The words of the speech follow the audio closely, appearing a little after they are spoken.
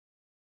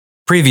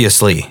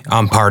Previously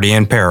on Party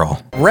in Peril.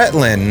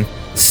 Retlin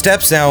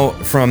steps out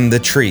from the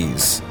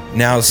trees.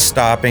 Now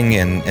stopping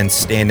and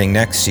standing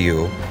next to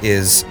you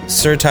is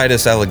Sir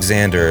Titus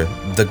Alexander,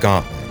 the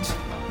Gauntlet.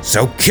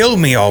 So kill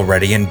me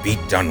already and be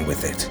done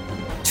with it.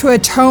 To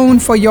atone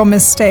for your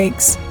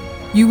mistakes,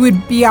 you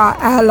would be our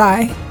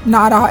ally,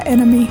 not our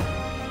enemy.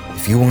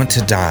 If you want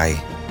to die,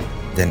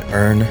 then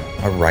earn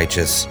a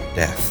righteous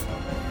death.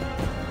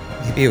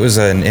 Maybe it was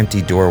an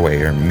empty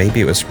doorway, or maybe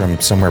it was from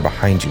somewhere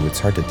behind you. It's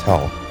hard to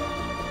tell.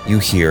 You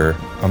hear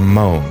a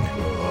moan,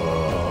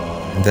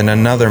 and then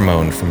another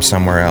moan from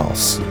somewhere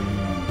else,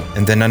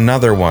 and then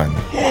another one,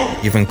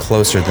 even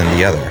closer than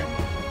the other.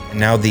 And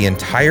now the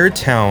entire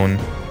town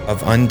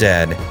of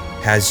undead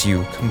has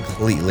you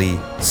completely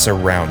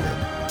surrounded.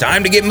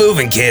 Time to get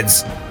moving,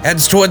 kids.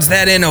 Heads towards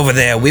that inn over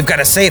there. We've got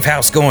a safe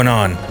house going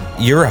on.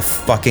 You're a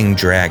fucking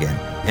dragon,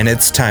 and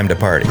it's time to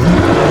party.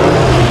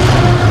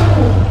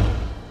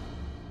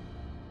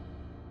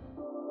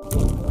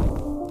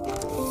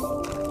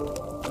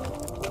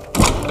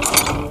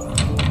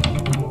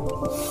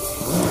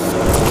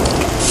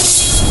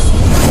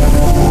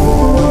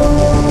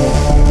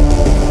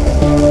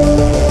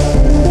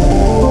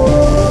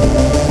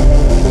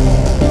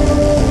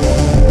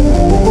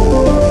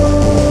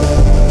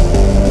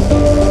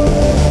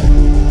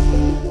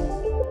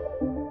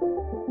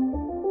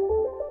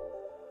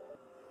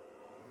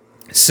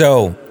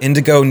 So,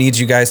 Indigo needs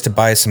you guys to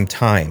buy some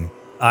time.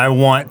 I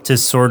want to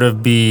sort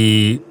of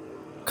be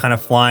kind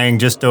of flying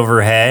just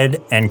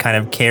overhead and kind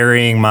of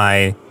carrying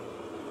my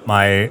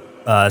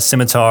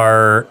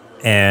scimitar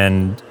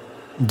and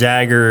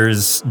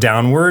daggers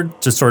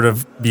downward to sort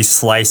of be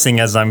slicing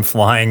as I'm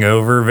flying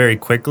over very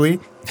quickly,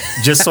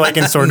 just so I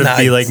can sort of Nice.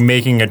 be like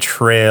making a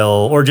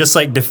trail or just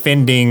like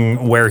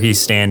defending where he's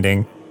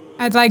standing.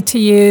 I'd like to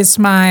use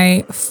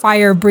my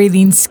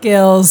fire-breathing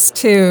skills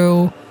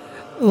to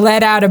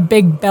let out a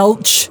big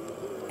belch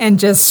and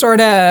just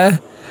sort of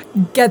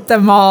get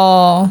them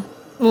all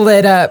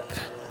lit up.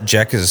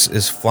 Jack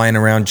is flying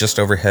around just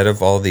overhead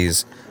of all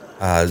these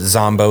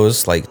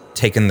zombos, like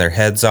taking their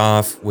heads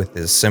off with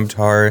his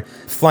scimitar,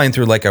 flying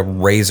through like a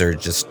razor,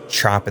 just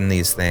chopping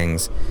these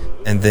things.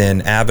 And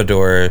then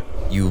Avador,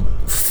 you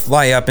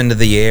fly up into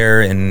the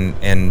air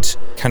and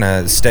kind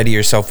of steady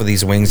yourself with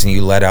these wings, and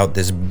you let out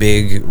this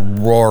big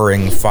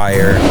roaring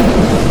fire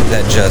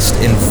that just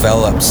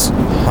envelops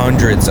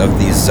hundreds of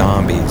these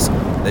zombies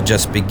that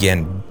just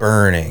begin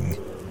burning.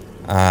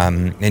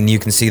 And you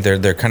can see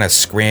they're kind of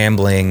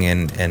scrambling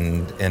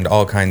and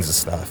all kinds of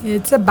stuff.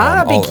 It's a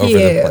barbecue. All over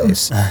the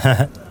place.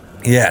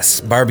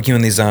 Yes,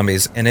 barbecuing these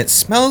zombies, and it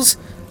smells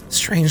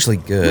strangely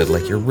good.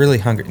 Like you're really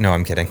hungry. No,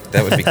 I'm kidding.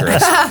 That would be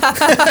gross.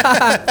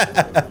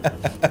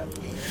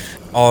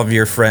 All of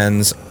your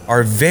friends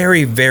are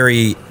very,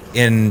 very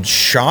in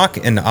shock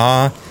and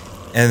awe,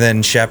 and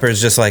then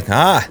Shepard's just like,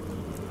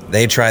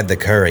 they tried the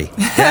curry.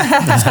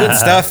 Yeah, it's good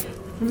stuff.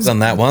 Done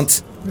that once.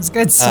 It was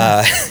good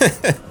stuff.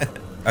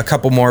 A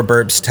couple more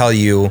burps tell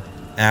you,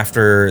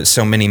 after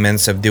so many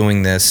minutes of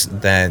doing this,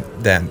 that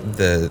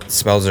the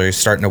spells are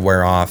starting to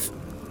wear off,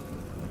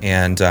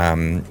 and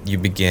you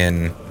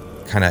begin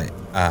kind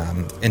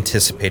of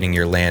anticipating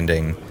your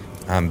landing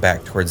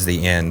back towards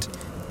the end.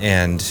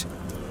 And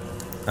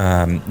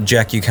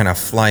Jack, you kind of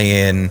fly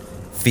in,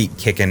 feet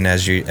kicking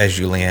as you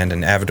land,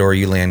 and Avador,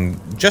 you land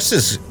just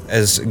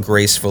as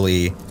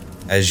gracefully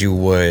as you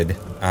would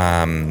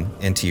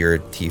into your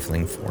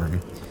tiefling form.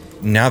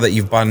 Now that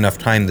you've bought enough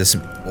time, this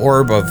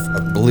orb of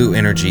blue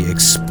energy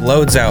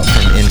explodes out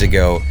from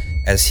Indigo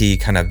as he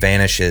kind of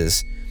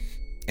vanishes,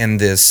 and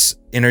this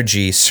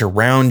energy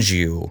surrounds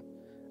you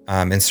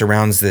and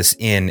surrounds this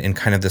inn in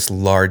kind of this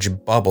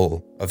large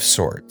bubble of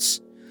sorts.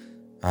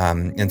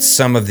 And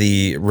some of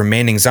the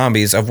remaining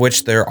zombies, of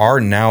which there are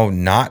now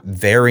not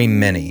very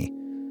many,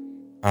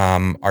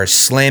 are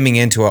slamming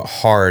into it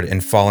hard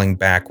and falling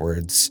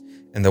backwards,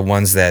 and the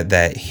ones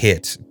that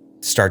hit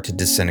start to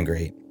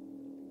disintegrate.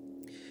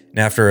 And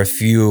after a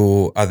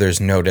few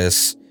others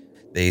notice,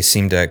 they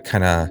seem to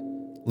kind of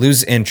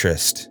lose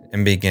interest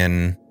and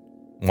begin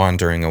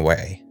wandering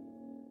away.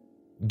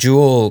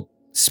 Jewel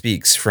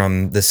speaks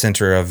from the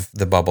center of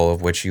the bubble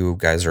of which you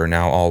guys are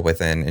now all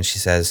within, and she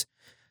says,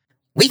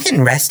 "We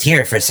can rest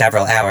here for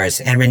several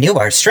hours and renew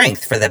our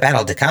strength for the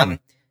battle to come.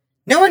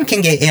 No one can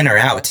get in or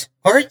out,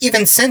 or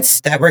even sense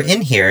that we're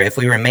in here if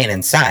we remain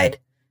inside."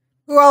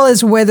 Who all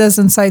is with us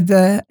inside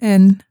the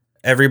inn?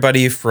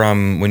 everybody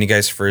from when you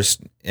guys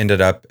first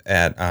ended up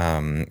at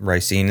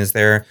Ricine is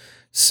there.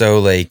 So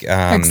like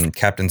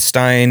Captain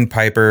Stein,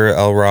 Piper,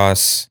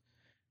 Elros,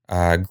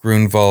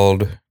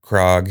 Grunwald,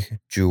 Krog,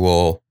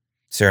 Jewel,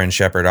 Sarah and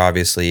Shepard,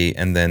 obviously,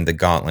 and then the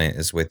Gauntlet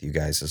is with you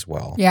guys as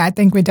well. Yeah, I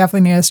think we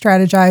definitely need to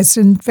strategize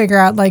and figure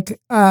out, like,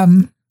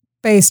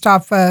 based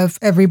off of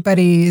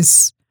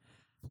everybody's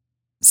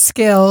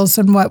skills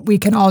and what we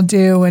can all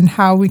do and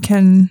how we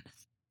can.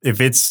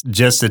 If it's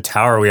just a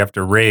tower we have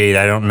to raid,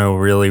 I don't know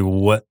really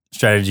what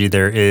strategy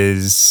there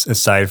is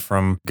aside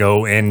from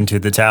go into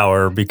the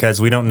tower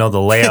because we don't know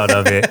the layout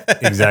of it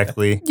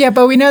exactly. Yeah,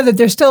 but we know that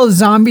there's still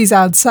zombies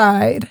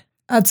outside.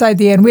 outside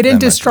the inn. We didn't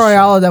That much is destroy true.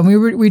 all of them.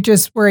 We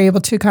just were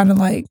able to kind of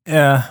like,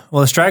 Yeah.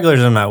 Well, the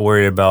stragglers I'm not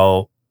worried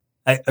about.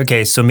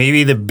 Okay, so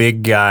maybe the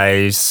big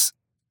guys,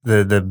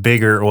 the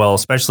bigger, well,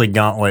 especially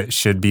Gauntlet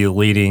should be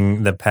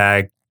leading the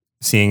pack,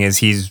 seeing as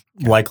he's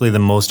likely the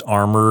most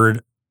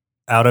armored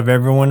out of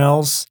everyone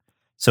else.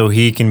 So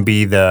he can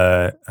be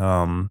the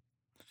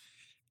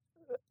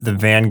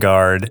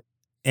vanguard,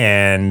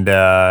 and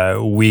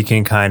we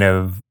can kind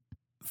of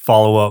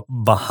follow up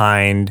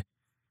behind.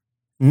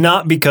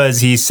 Not because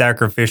he's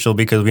sacrificial,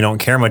 because we don't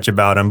care much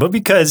about him, but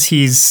because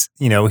he's,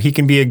 he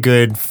can be a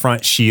good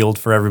front shield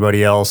for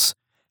everybody else.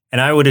 And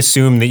I would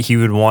assume that he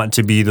would want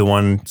to be the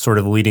one sort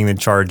of leading the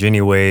charge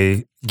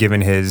anyway,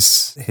 given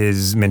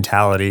his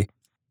mentality.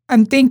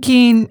 I'm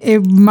thinking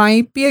it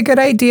might be a good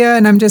idea,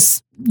 and I'm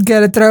just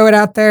going to throw it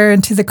out there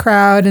into the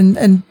crowd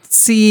and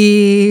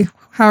see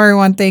how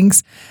everyone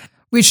thinks.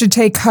 We should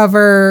take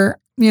cover,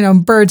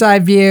 bird's eye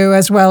view,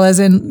 as well as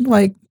in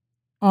like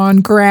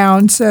on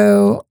ground.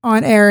 So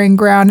on air and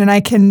ground, and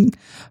I can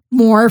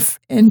morph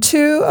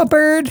into a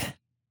bird.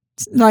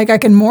 Like I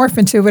can morph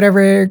into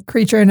whatever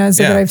creature it is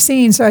that I've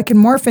seen. So I can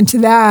morph into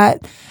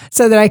that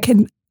so that I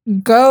can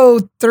go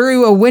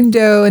through a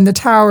window in the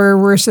tower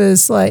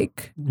versus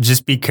like.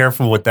 Just be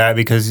careful with that,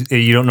 because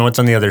you don't know what's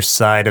on the other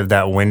side of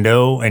that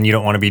window, and you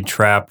don't want to be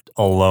trapped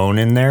alone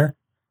in there.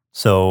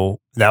 So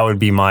that would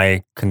be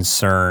my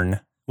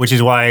concern, which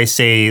is why I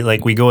say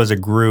like we go as a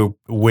group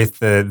with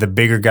the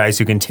bigger guys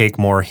who can take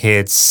more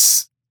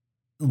hits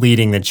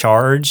leading the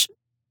charge.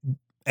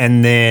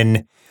 And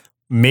then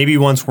maybe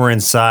once we're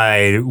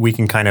inside, we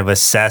can kind of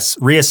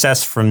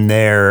reassess from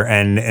there,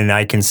 and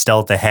I can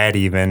stealth ahead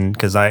even,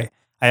 because I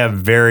have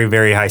very,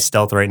 very high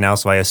stealth right now,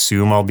 so I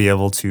assume I'll be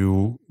able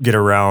to get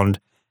around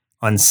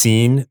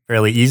unseen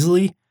fairly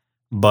easily.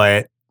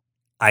 But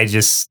I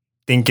just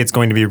think it's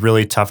going to be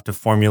really tough to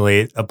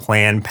formulate a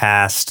plan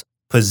past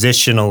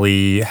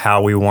positionally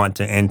how we want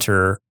to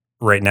enter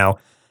right now.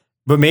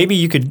 But maybe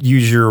you could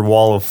use your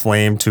wall of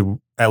flame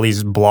to at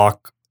least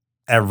block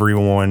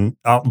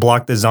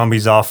block the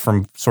zombies off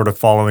from sort of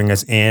following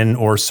us in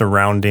or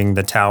surrounding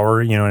the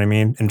tower, you know what I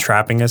mean? And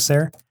trapping us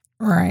there.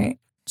 Right.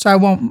 So I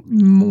won't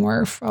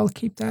morph. I'll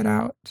keep that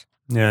out.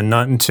 Yeah,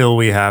 not until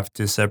we have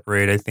to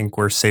separate. I think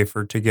we're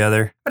safer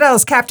together. What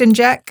else, Captain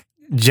Jack?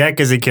 Jack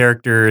as a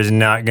character is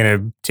not going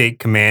to take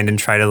command and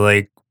try to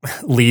like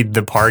lead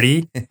the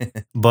party.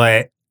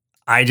 But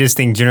I just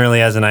think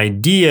generally as an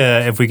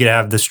idea, if we could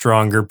have the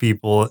stronger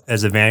people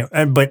as a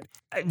van, but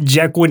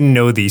Jack wouldn't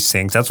know these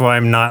things. That's why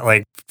I'm not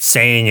like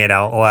saying it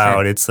out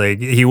loud. Sure. It's like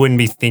he wouldn't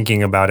be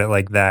thinking about it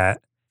like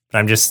that. But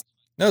I'm just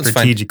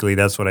strategically,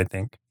 that's what I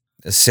think.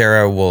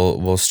 Sarah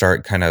will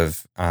start kind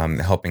of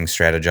helping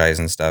strategize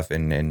and stuff,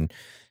 and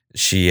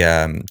she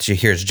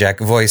hears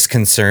Jack's voice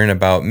concern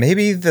about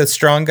maybe the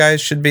strong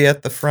guys should be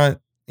at the front.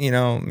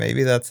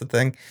 Maybe that's the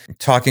thing.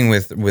 Talking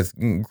with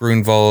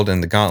Grunwald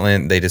and the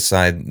Gauntlet, they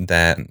decide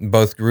that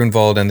both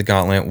Grunwald and the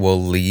Gauntlet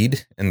will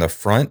lead in the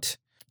front.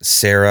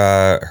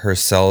 Sarah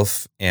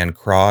herself and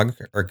Krog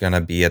are going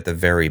to be at the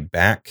very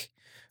back,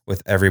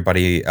 with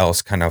everybody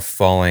else kind of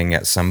falling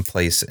at some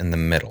place in the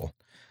middle.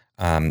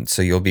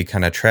 So you'll be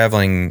kind of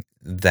traveling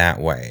that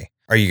way.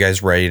 Are you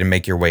guys ready to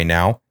make your way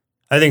now?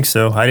 I think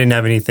so. I didn't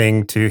have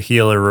anything to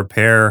heal or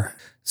repair.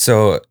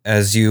 So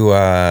as you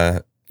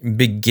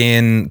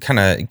begin kind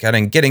of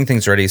getting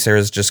things ready,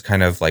 Sarah's just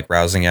kind of like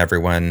rousing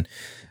everyone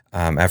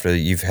after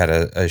you've had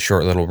a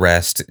short little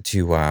rest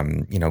to,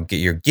 get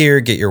your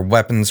gear, get your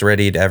weapons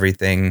ready to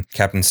everything.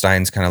 Captain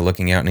Stein's kind of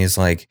looking out and he's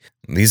like,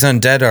 these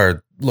undead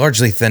are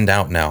largely thinned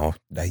out now.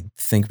 I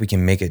think we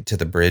can make it to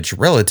the bridge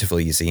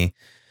relatively easy.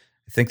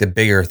 I think the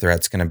bigger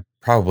threat's going to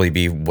probably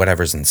be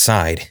whatever's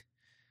inside.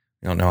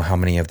 I don't know how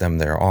many of them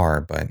there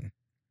are, but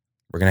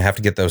we're going to have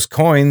to get those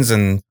coins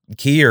and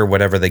key or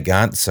whatever they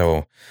got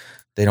so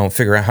they don't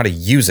figure out how to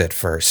use it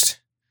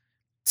first.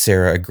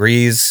 Sarah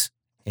agrees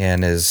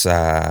and is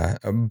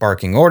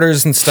barking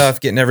orders and stuff,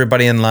 getting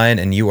everybody in line,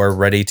 and you are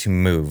ready to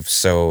move.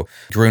 So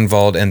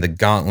Grunwald and the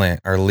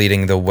Gauntlet are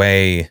leading the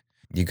way.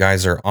 You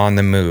guys are on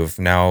the move.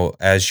 Now,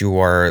 as you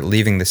are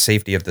leaving the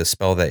safety of the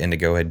spell that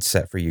Indigo had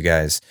set for you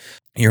guys,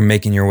 you're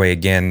making your way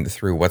again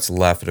through what's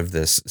left of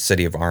this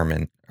city of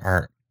Arnhem.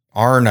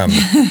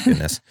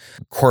 Goodness.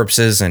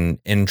 Corpses and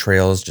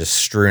entrails just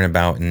strewn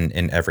about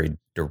in every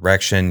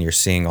direction. You're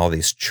seeing all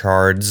these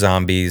charred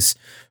zombies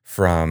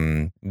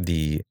from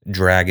the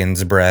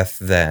dragon's breath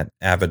that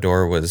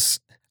Avador was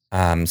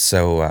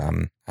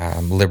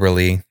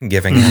liberally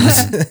giving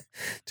out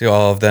to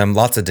all of them.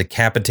 Lots of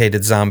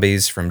decapitated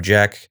zombies from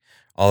Jack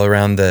all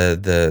around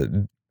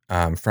the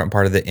front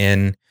part of the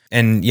inn.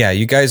 And yeah,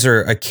 you guys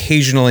are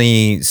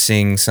occasionally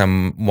seeing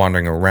some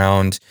wandering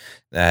around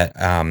that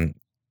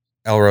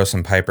Elros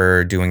and Piper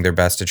are doing their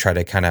best to try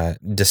to kind of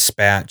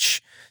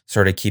dispatch,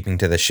 sort of keeping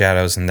to the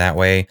shadows in that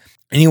way.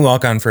 And you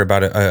walk on for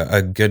about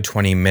a good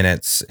 20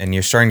 minutes, and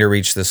you're starting to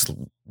reach this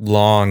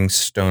long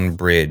stone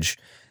bridge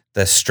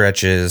that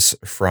stretches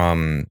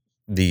from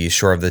the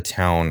shore of the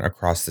town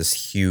across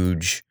this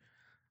huge,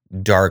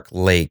 dark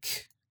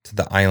lake to to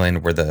the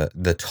island where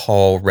the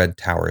tall red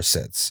tower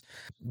sits.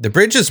 The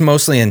bridge is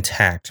mostly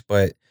intact,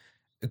 but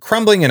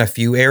crumbling in a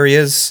few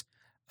areas.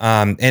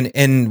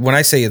 And when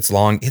I say it's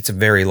long, it's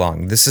very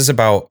long. This is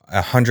about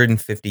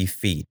 150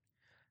 feet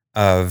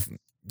of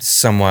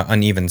somewhat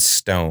uneven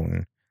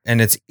stone.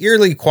 And it's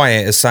eerily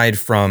quiet aside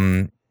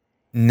from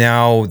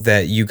now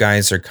that you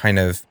guys are kind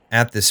of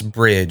at this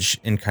bridge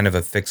in kind of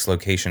a fixed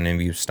location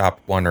and you've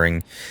stopped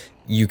wandering,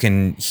 you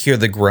can hear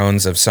the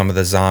groans of some of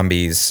the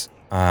zombies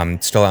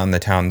still out in the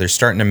town. They're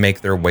starting to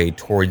make their way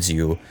towards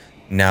you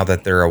now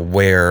that they're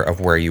aware of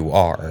where you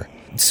are.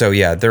 So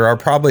yeah, there are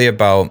probably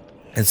about,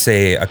 let's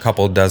say, a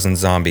couple dozen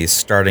zombies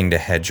starting to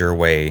head your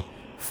way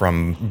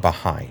from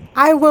behind.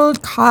 I will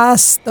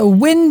cast the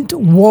Wind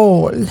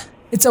Wall.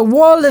 It's a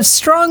wall of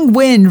strong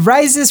wind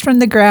rises from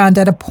the ground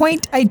at a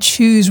point I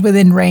choose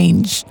within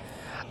range.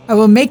 I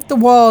will make the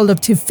wall up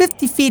to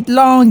 50 feet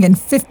long and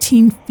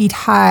 15 feet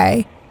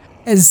high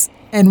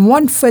and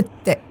 1 foot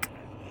thick.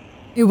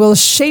 It will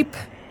shape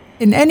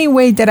in any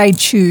way that I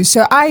choose.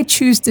 So I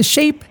choose to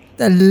shape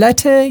the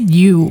letter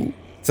U.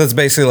 So it's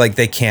basically like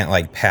they can't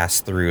like pass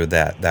through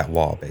that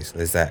wall,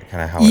 basically. Is that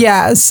kind of how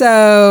Yeah,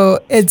 so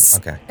it's...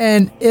 Okay.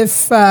 And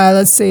if,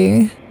 let's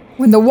see...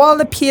 When the wall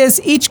appears,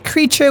 each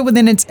creature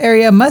within its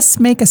area must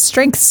make a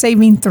strength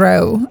saving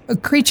throw. A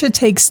creature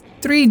takes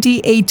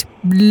 3d8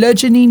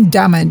 bludgeoning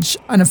damage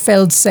on a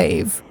failed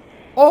save,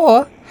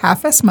 or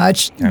half as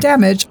much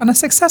damage on a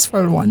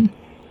successful one.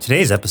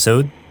 Today's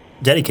episode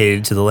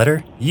dedicated to the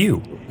letter U.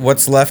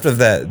 What's left of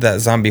that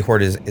zombie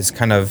horde is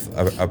kind of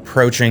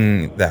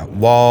approaching that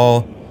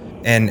wall.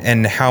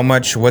 And how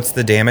much, what's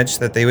the damage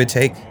that they would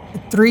take?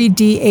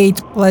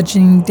 3d8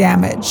 bludgeoning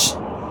damage.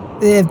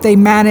 If they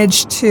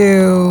manage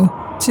to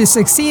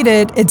succeed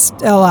it, it's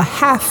still a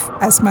half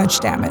as much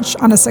damage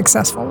on a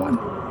successful one.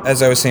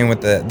 As I was saying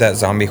with that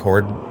zombie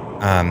horde,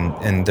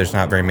 and there's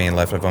not very many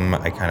left of them,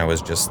 I kind of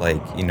was just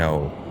like,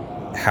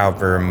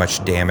 however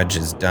much damage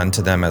is done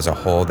to them as a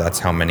whole, that's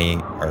how many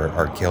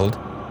are killed.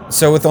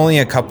 So with only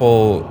a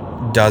couple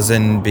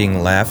dozen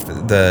being left,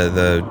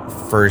 the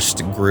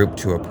first group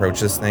to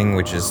approach this thing,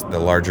 which is the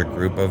larger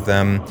group of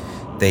them,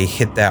 they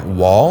hit that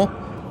wall,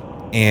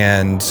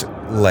 and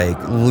like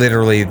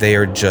literally they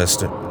are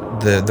just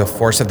the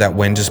force of that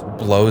wind just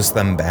blows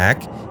them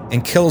back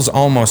and kills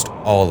almost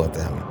all of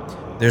them.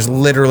 There's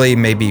literally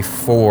maybe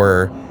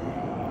 4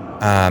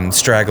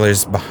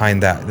 stragglers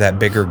behind that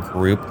bigger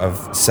group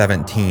of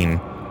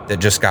 17 that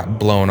just got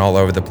blown all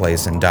over the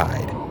place and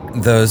died.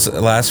 Those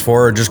last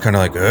 4 are just kind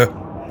of like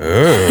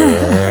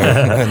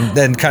and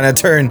then kind of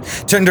turn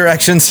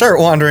direction, start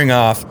wandering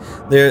off.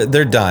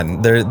 They're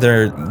done.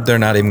 They're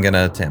not even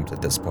gonna attempt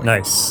at this point.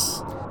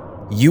 Nice.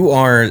 You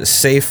are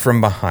safe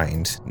from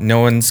behind.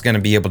 No one's going to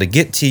be able to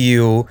get to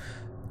you,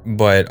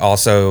 but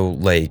also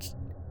like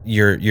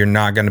you're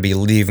not going to be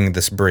leaving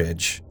this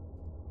bridge.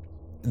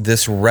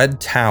 This red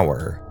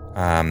tower,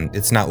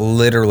 it's not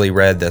literally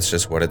red, that's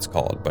just what it's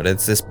called, but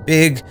it's this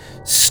big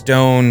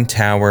stone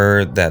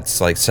tower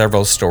that's like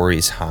several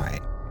stories high.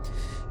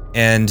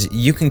 And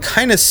you can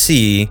kind of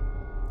see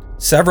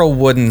several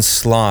wooden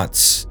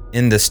slots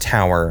in this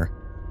tower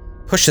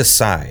push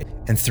aside,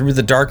 and through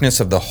the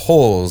darkness of the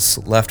holes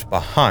left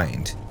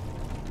behind,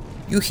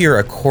 you hear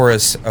a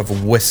chorus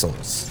of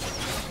whistles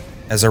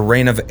as a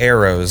rain of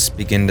arrows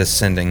begin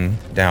descending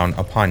down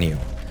upon you.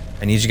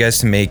 I need you guys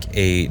to make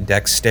a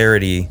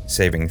dexterity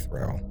saving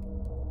throw.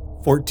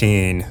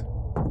 14.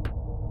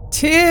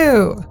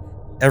 2.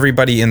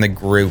 Everybody in the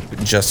group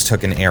just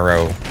took an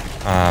arrow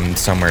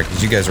somewhere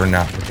because you guys were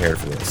not prepared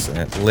for this.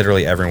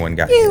 Literally everyone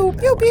got Pew,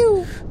 pew,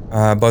 pew.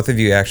 Both of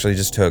you actually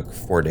just took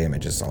 4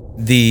 damages.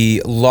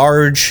 The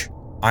large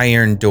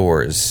iron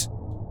doors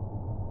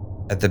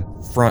at the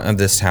front of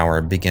this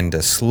tower begin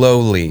to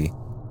slowly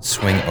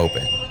swing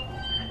open.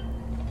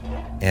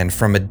 And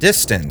from a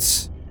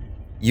distance,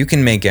 you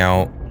can make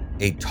out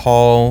a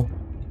tall,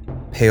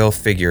 pale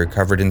figure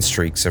covered in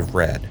streaks of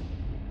red.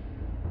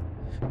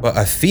 But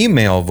a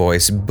female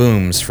voice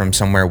booms from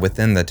somewhere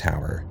within the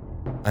tower,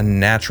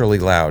 unnaturally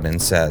loud, and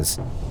says,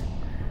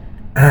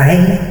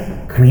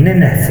 I, Queen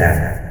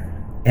Anessa,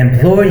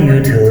 implore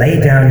you to lay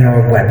down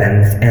your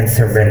weapons and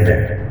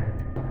surrender.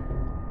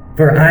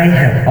 For I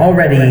have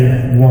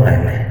already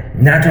won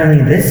not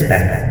only this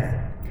battle,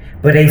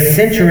 but a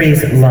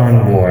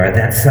centuries-long war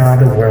that saw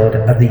the world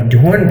of the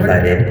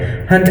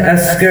Dorn-Blooded hunt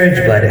us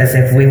Scourgeblood as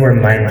if we were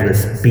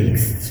mindless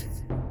beasts.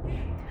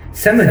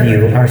 Some of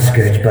you are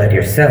Scourgeblood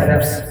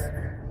yourselves,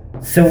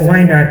 so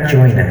why not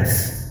join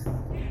us?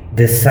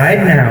 Decide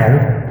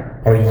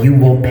now, or you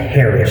will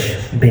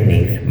perish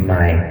beneath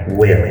my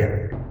will.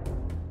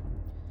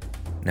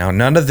 Now,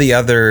 none of the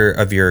other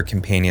of your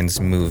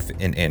companions move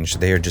an inch.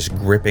 They are just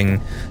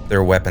gripping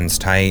their weapons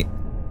tight,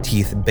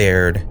 teeth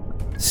bared,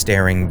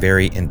 staring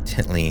very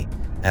intently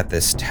at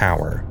this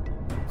tower.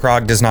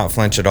 Krog does not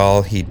flinch at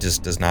all. He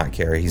just does not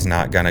care. He's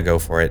not gonna go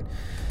for it.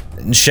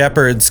 And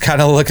Shepard's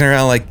kind of looking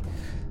around like,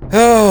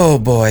 oh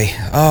boy,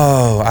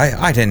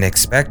 I didn't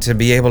expect to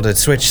be able to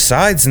switch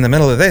sides in the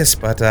middle of this,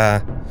 but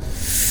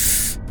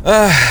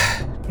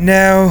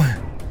no.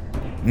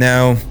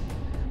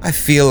 I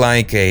feel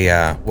like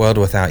a world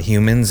without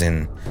humans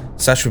and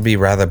such would be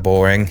rather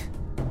boring.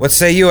 What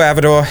say you,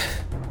 Avador?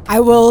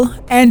 I will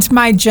end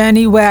my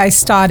journey where I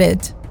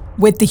started,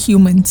 with the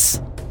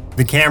humans.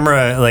 The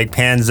camera like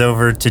pans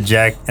over to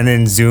Jack and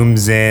then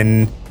zooms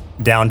in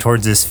down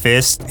towards his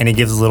fist, and he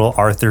gives a little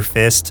Arthur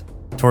fist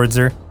towards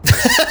her.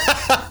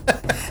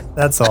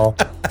 That's all.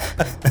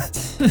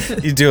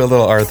 You do a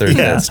little Arthur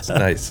Yeah. fist.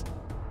 Nice.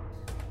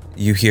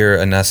 You hear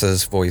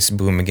Anessa's voice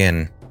boom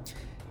again.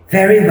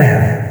 Very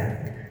well.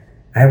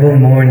 I will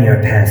mourn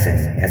your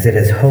passing, as it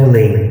is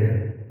wholly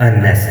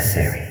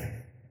unnecessary.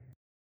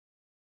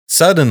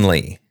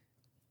 Suddenly,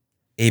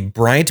 a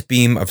bright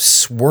beam of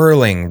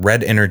swirling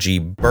red energy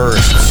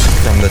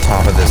bursts from the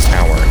top of this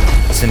tower,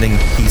 sending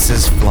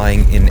pieces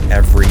flying in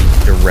every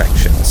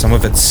direction. Some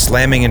of it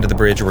slamming into the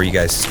bridge where you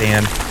guys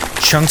stand,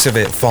 chunks of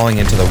it falling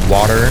into the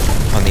water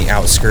on the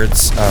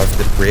outskirts of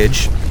the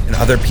bridge, and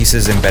other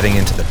pieces embedding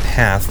into the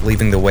path,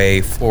 leaving the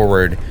way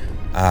forward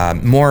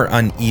more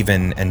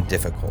uneven and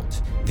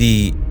difficult.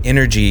 The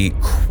energy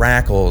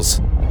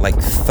crackles like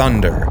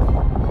thunder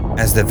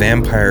as the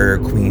Vampire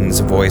Queen's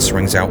voice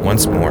rings out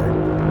once more.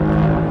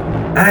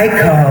 I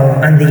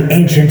call on the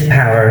ancient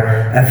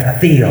power of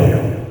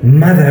Theo,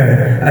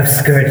 mother of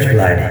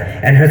Scourgeblood,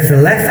 and her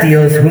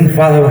celestials whom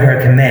follow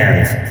her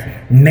commands.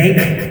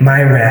 Make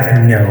my wrath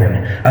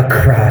known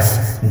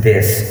across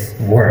this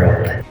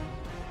world.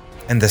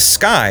 And the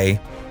sky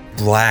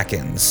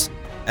blackens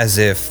as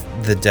if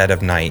the dead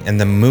of night, and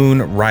the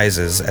moon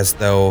rises as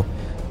though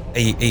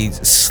a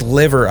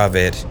sliver of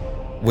it,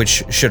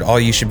 which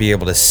you should be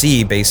able to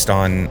see based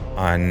on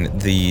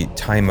the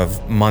time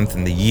of month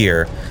and the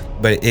year,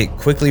 but it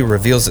quickly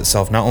reveals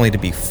itself not only to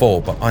be full,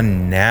 but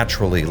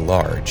unnaturally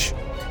large.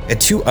 And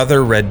two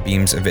other red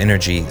beams of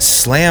energy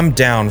slam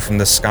down from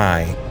the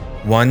sky,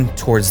 one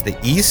towards the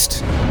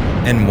east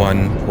and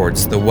one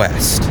towards the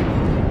west.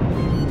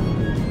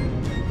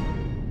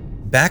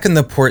 Back in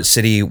the port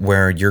city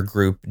where your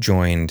group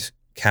joined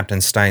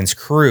Captain Stein's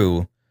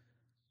crew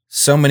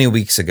so many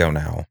weeks ago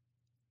now,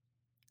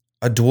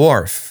 a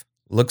dwarf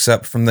looks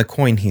up from the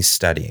coin he's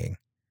studying.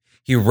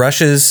 He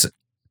rushes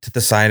to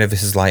the side of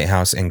his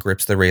lighthouse and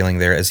grips the railing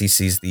there as he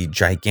sees the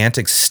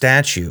gigantic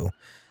statue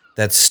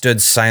that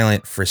stood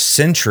silent for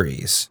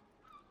centuries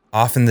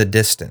off in the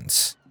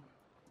distance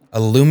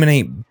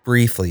illuminate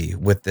briefly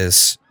with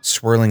this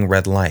swirling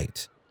red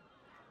light.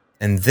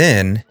 And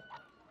then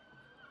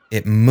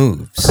it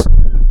moves,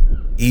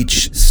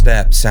 each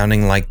step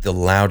sounding like the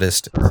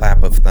loudest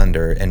clap of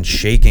thunder and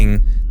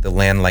shaking the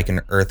land like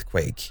an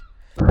earthquake.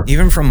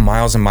 Even from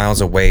miles and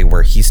miles away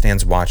where he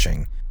stands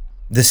watching,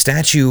 the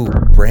statue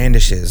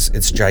brandishes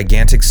its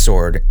gigantic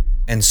sword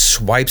and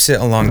swipes it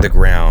along the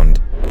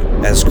ground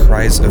as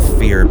cries of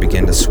fear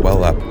begin to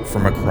swell up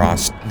from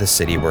across the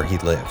city where he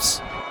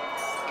lives.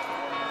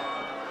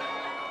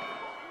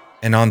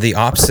 And on the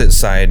opposite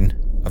side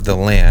of the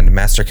land,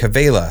 Master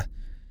Kavela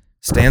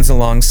stands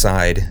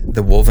alongside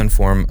the woven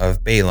form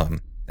of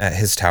Balaam at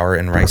his tower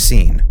in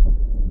Ricine,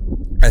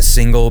 a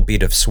single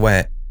bead of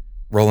sweat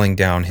rolling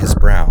down his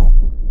brow,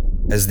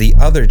 as the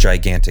other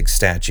gigantic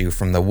statue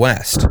from the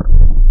west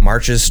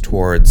marches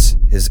towards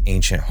his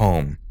ancient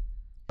home,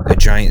 a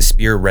giant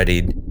spear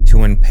readied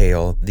to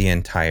impale the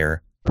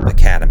entire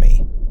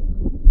academy.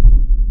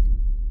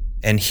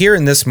 And here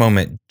in this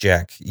moment,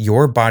 Jack,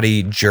 your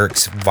body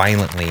jerks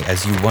violently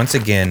as you once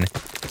again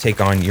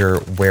take on your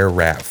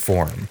were-rat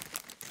form.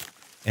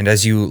 And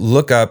as you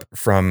look up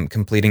from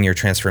completing your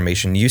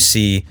transformation, you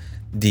see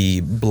the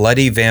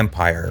bloody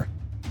vampire,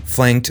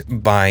 flanked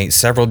by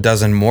several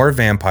dozen more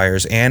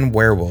vampires and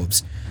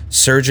werewolves,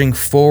 surging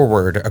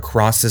forward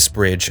across this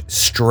bridge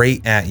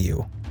straight at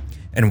you.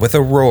 And with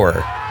a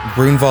roar,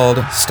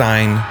 Grunwald,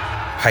 Stein,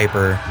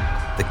 Piper,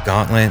 the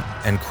Gauntlet,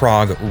 and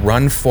Krog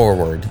run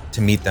forward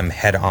to meet them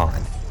head on.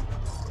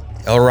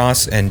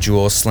 Elros and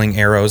Jewel sling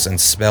arrows and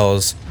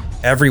spells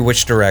every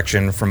which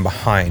direction from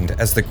behind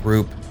as the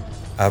group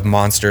of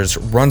monsters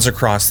runs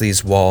across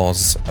these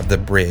walls of the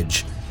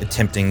bridge,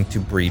 attempting to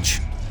breach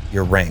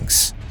your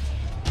ranks.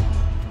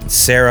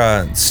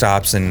 Sarah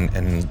stops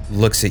and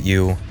looks at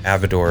you,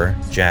 Avador,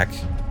 Jack,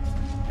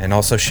 and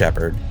also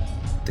Shepard,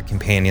 the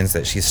companions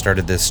that she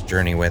started this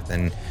journey with,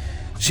 and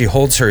she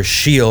holds her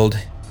shield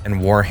and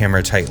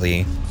warhammer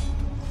tightly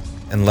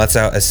and lets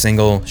out a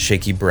single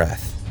shaky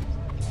breath.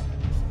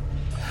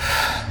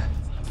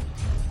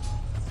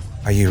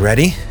 Are you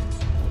ready?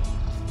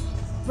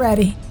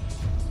 Ready.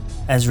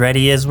 As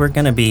ready as we're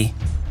gonna be.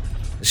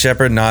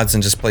 Shepard nods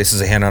and just places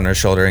a hand on her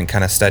shoulder and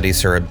kind of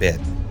steadies her a bit.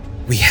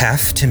 We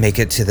have to make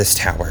it to this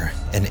tower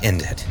and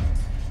end it,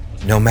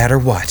 no matter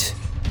what.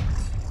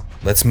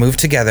 Let's move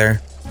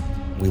together.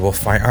 We will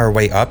fight our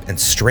way up and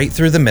straight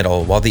through the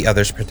middle while the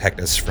others protect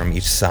us from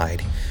each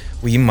side.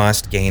 We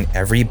must gain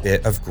every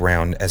bit of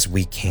ground as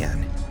we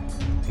can.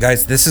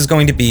 Guys, this is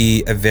going to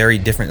be a very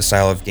different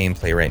style of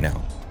gameplay right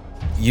now.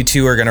 You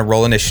two are going to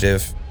roll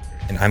initiative,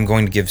 and I'm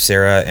going to give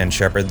Sarah and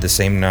Shepard the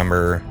same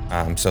number,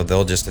 so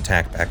they'll just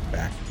attack back to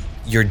back.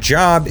 Your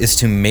job is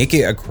to make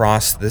it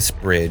across this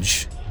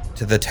bridge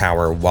to the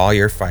tower while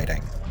you're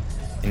fighting.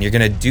 And you're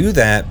going to do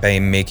that by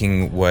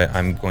making what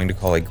I'm going to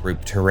call a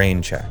group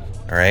terrain check.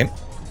 All right?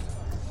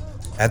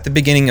 At the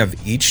beginning of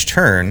each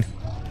turn,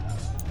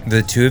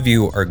 the two of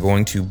you are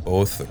going to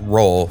both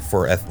roll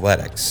for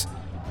athletics.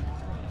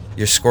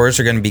 Your scores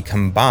are going to be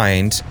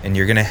combined, and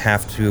you're going to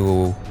have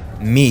to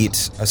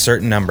meet a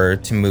certain number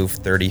to move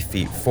 30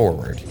 feet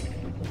forward.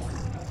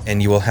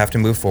 And you will have to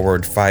move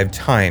forward 5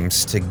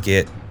 times to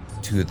get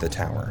to the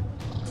tower.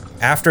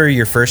 After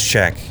your first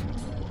check,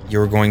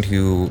 you're going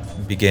to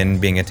begin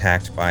being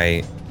attacked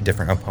by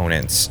different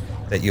opponents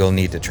that you'll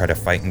need to try to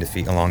fight and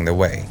defeat along the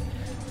way.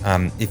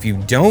 If you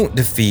don't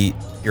defeat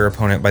your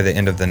opponent by the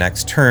end of the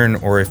next turn,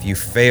 or if you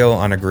fail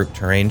on a group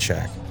terrain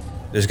check,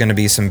 there's going to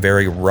be some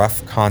very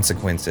rough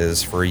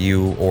consequences for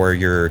you or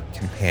your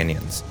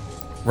companions.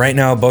 Right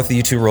now, both of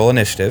you two roll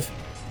initiative.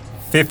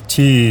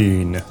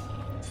 15.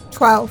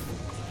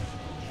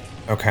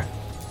 12. Okay.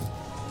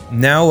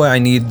 Now what I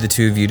need the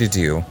two of you to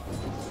do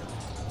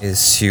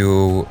is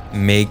to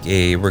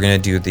we're going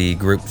to do the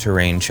group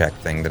terrain check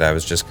thing that I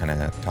was just kind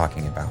of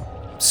talking about.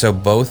 So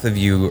both of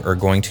you are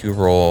going to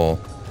roll,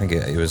 I think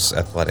it was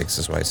athletics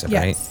is what I said,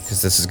 Yes. right?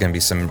 Because this is going to be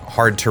some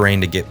hard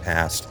terrain to get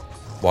past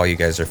while you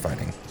guys are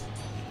fighting.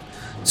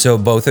 So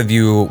both of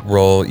you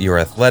roll your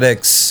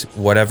athletics,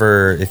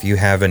 whatever, if you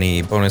have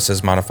any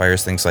bonuses,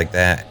 modifiers, things like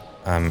that,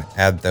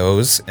 add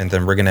those, and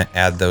then we're going to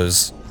add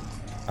those,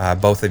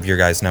 both of your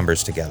guys'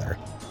 numbers together.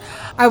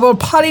 I will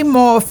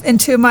polymorph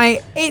into my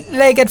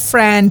 8-legged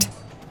friend,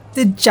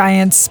 the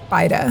giant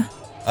spider.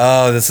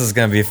 Oh, this is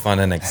going to be fun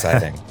and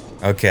exciting.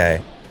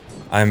 Okay.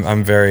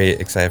 I'm very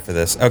excited for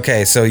this.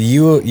 Okay, so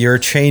you're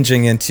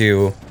changing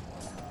into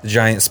the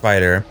giant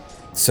spider.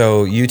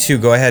 So you two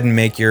go ahead and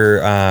make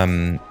your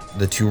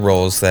the 2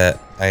 rolls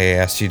that I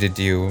asked you to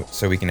do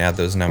so we can add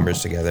those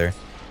numbers together.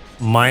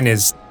 Mine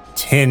is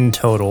 10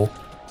 total.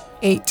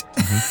 8.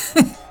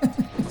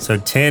 So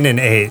 10 and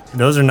 8.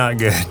 Those are not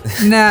good.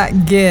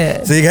 Not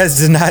good. So you guys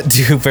did not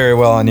do very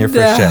well on your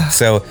first Yeah.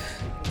 check.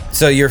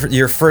 So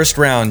your first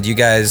round, you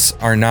guys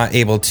are not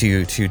able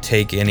to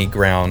take any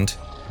ground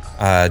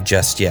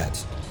just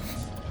yet.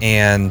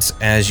 And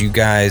as you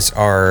guys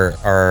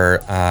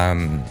are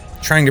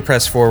trying to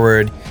press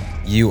forward,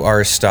 you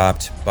are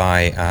stopped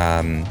by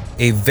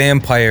a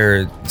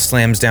vampire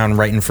slams down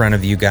right in front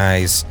of you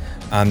guys.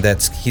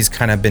 He's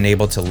kind of been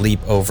able to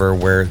leap over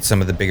where some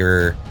of the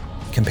bigger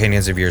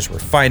companions of yours were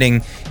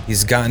fighting.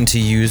 He's gotten to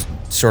you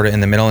sort of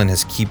in the middle and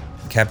has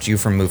kept you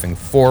from moving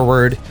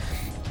forward.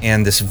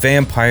 And this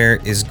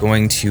vampire is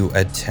going to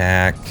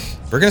attack.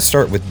 We're going to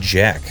start with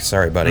Jack.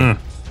 Sorry, buddy.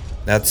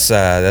 That's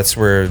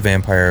where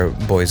Vampire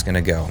Boy's going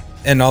to go.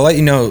 And I'll let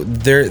you know,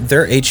 their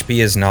HP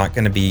is not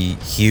going to be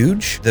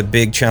huge. The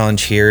big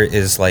challenge here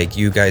is, like,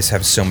 you guys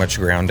have so much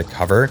ground to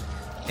cover,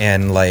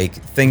 and, like,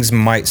 things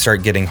might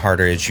start getting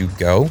harder as you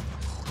go.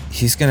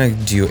 He's going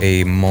to do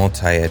a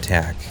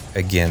multi-attack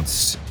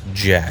against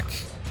Jack.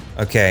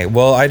 Okay,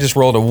 well, I just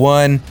rolled a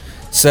 1.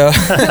 So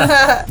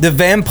the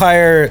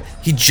vampire,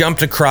 he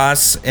jumped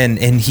across and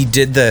he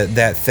did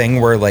that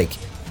thing where, like,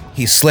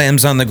 he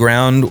slams on the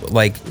ground,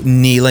 like,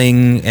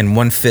 kneeling and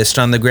one fist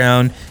on the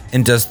ground,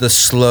 and does the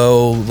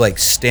slow, like,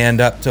 stand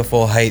up to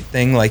full height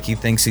thing, like he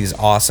thinks he's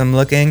awesome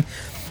looking.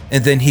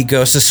 And then he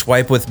goes to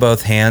swipe with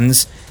both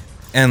hands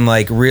and,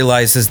 like,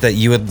 realizes that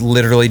you had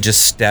literally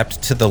just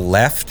stepped to the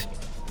left,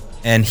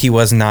 and he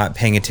was not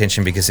paying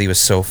attention because he was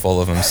so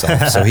full of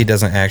himself. So he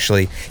doesn't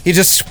actually, he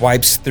just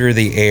swipes through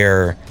the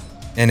air,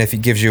 and if he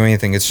gives you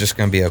anything, it's just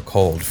going to be a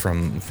cold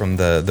from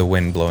the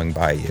wind blowing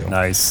by you.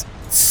 Nice.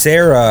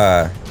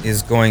 Sarah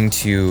is going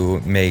to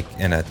make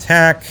an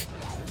attack.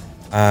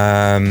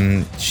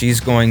 She's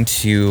going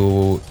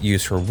to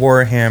use her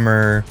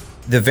Warhammer.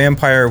 The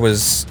vampire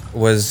was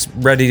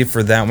ready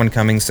for that one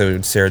coming,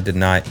 so Sarah did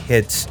not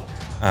hit.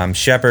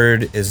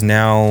 Shepard is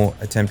now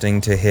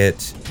attempting to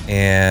hit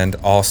and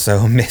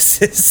also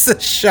misses the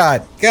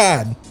shot.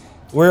 God,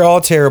 we're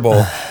all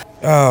terrible.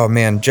 Oh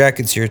man, Jack,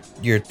 it's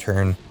your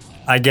turn.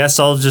 I guess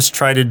I'll just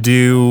try to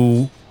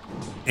do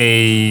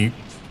a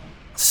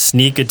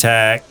sneak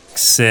attack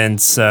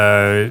since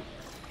Avador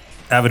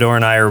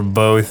and I are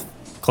both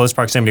close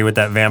proximity with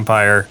that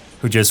vampire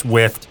who just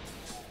whiffed.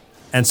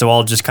 And so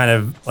I'll just kind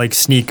of, like,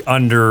 sneak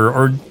under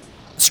or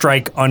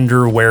strike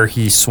under where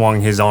he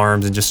swung his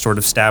arms and just sort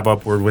of stab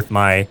upward with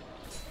my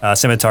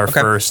scimitar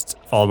first,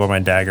 followed by my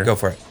dagger. Go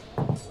for it.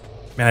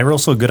 Man, I roll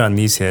so good on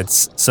these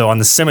hits. So on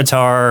the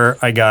scimitar,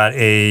 I got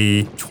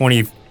a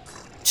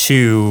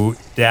 22.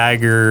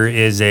 Dagger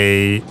is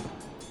a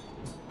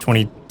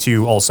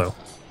 22 also.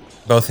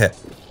 Both hit.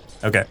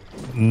 Okay.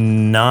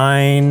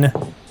 9.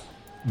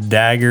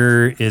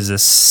 Dagger is a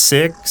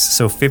 6,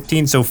 so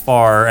 15 so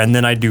far, and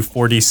then I do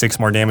 4d6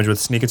 more damage with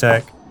sneak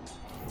attack.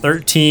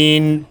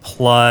 13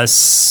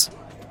 plus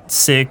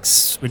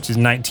 6, which is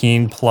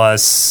 19,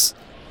 plus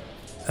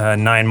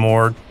 9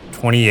 more,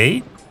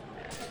 28.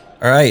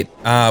 All right.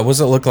 What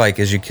does it look like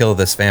as you kill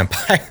this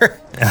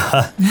vampire?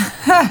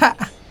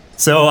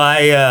 So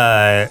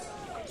I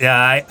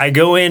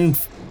go in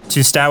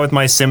to stab with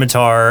my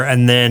scimitar,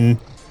 and then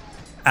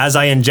as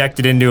I inject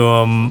it into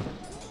him,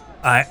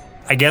 I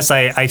I guess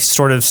I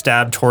sort of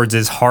stab towards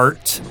his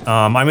heart.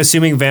 I'm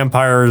assuming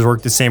vampires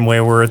work the same way,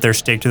 where if they're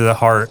staked to the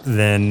heart,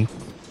 then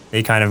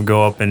they kind of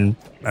go up and,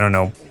 I don't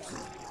know,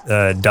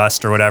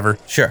 dust or whatever.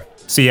 Sure.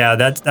 So yeah,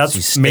 that's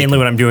So mainly staking.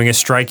 what I'm doing, is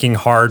striking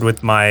hard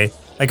with my,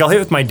 like I'll hit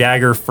with my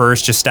dagger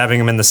first, just stabbing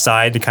him in the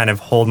side to kind of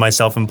hold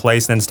myself in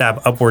place, then stab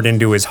upward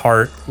into his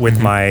heart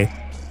with my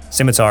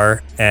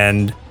scimitar,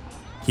 and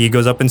he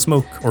goes up in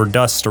smoke or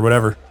dust or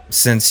whatever.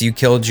 Since you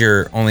killed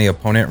your only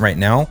opponent right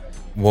now,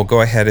 we'll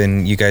go ahead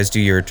and you guys do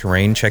your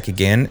terrain check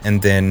again,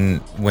 and then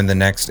when the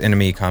next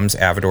enemy comes,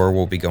 Avador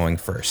will be going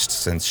first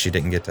since she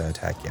didn't get to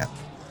attack yet.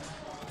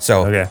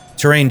 So, Okay.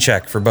 terrain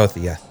check for both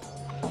of you.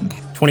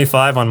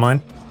 25 on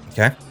mine.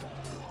 Okay.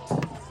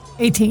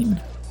 18.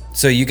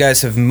 So you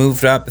guys have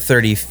moved up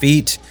 30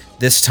 feet.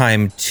 This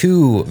time,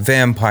 2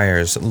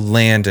 vampires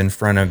land in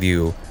front of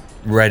you,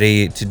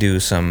 ready to do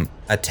some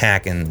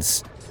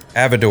attackings.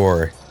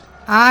 Avador,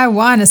 I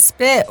want to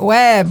spit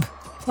web.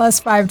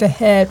 +5 to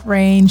hit,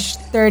 range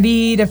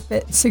 30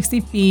 to 60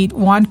 feet,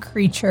 1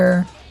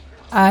 creature.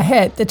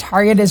 Hit. The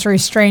target is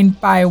restrained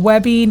by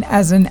webbing.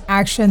 As an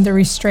action, the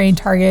restrained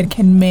target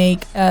can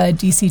make a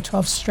DC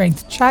 12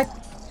 strength check,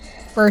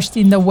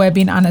 bursting the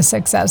webbing on a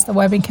success. The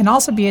webbing can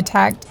also be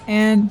attacked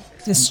and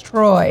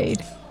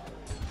destroyed.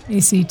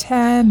 AC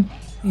 10,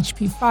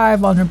 HP 5,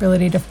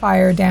 vulnerability to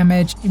fire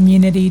damage,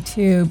 immunity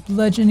to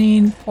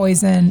bludgeoning,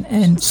 poison,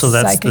 and So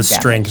that's psychic the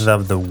strength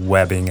damage. of the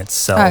webbing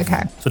itself.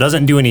 Okay. So it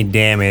doesn't do any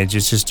damage,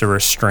 it's just a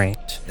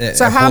restraint.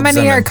 So how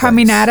many are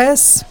coming at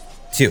us?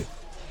 2.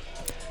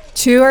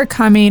 2 are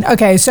coming.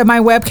 Okay, so my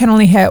web can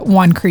only hit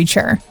 1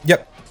 creature.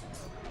 Yep.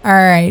 All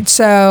right,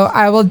 so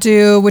I will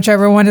do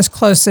whichever one is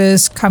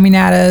closest coming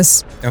at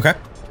us. Okay.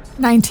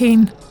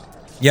 19.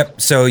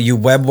 Yep. So you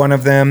web one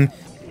of them.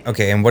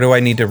 Okay, and what do I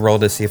need to roll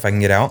to see if I can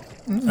get out?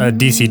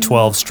 DC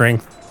 12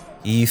 strength.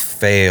 He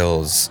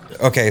fails.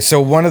 Okay,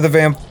 so one of the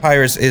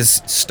vampires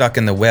is stuck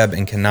in the web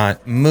and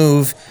cannot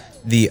move.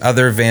 The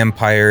other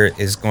vampire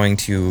is going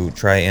to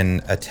try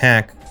and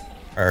attack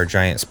our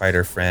giant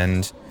spider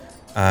friend.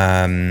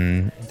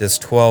 Does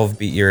 12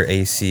 beat your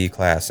AC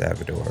class,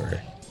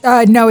 Avador?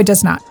 No, it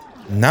does not.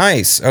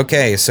 Nice.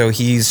 Okay, so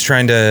he's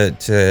trying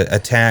to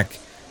attack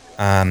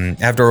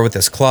Avador with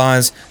his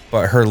claws,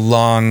 but her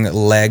long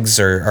legs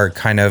are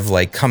kind of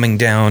like coming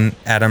down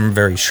at him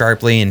very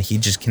sharply, and he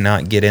just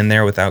cannot get in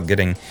there without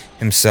getting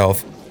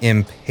himself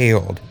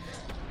impaled.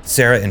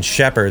 Sarah and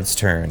Shepard's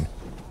turn.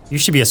 You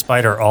should be a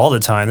spider all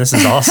the time. This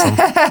is awesome.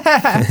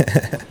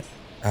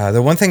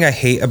 The one thing I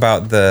hate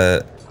about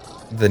the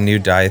new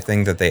die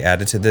thing that they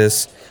added to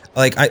this,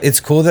 like it's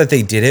cool that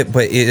they did it,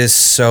 but it is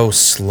so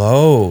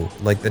slow.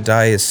 Like the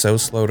die is so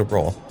slow to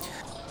roll.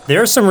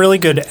 There are some really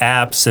good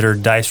apps that are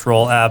dice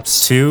roll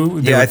apps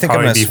too. They Yeah, I would think I'm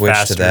probably gonna be switch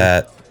faster. to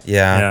that.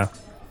 Yeah.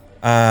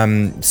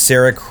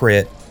 Sarah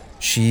crit.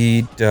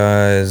 She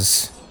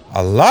does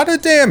a lot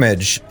of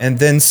damage and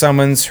then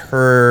summons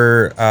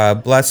her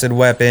blessed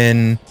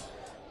weapon.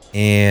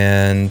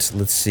 And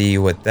let's see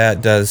what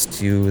that does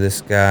to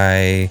this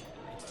guy.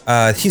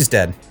 He's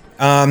dead.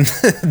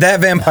 That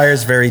vampire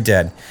is very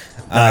dead.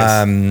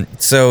 Nice.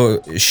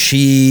 So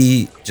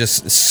she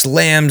just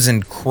slams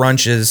and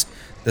crunches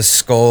the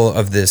skull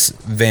of this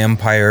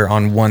vampire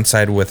on one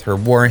side with her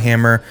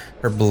warhammer.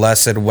 Her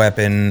blessed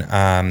weapon,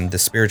 the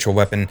spiritual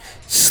weapon,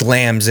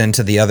 slams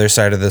into the other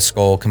side of the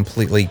skull,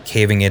 completely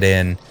caving it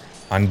in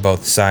on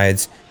both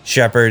sides.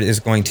 Shepard is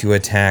going to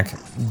attack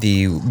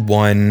the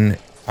one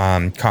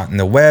caught in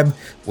the web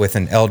with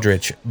an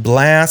Eldritch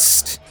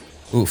Blast.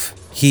 Oof.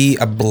 He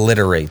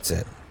obliterates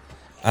it.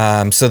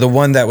 So the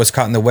one that was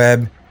caught in the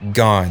web,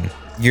 gone.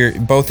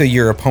 Both of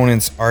your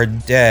opponents are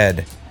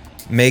dead.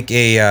 Make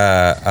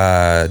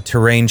a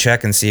terrain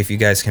check and see if you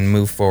guys can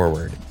move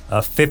forward.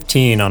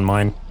 15 on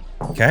mine.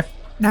 Okay.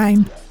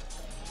 9.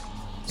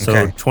 So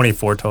Okay.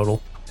 24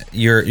 total.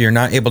 You're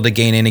not able to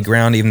gain any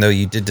ground, even though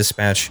you did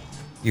dispatch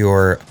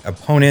your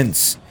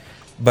opponents.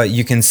 But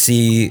you can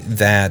see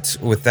that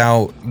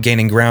without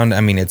gaining ground, I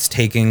mean, it's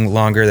taking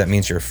longer. That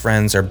means your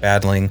friends are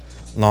battling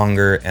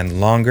longer and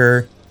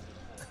longer.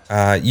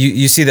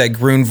 You see that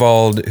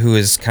Grunwald, who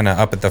is kind of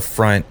up at the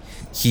front,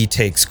 he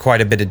takes quite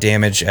a bit of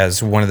damage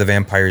as one of the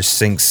vampires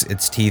sinks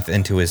its teeth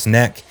into his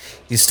neck.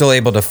 He's still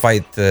able to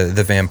fight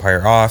the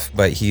vampire off,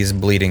 but he's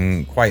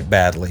bleeding quite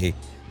badly,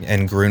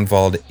 and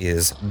Grunwald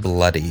is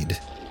bloodied.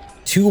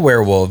 2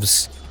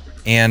 werewolves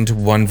and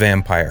 1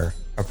 vampire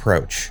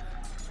approach.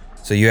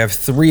 So you have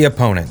 3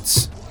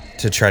 opponents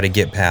to try to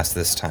get past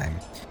this time.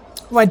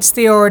 What's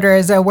the order?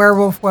 Is it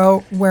werewolf,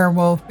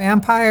 werewolf,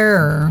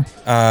 vampire,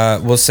 or?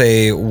 We'll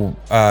say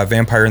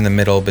vampire in the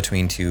middle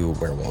between 2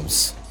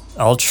 werewolves.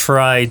 I'll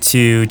try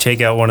to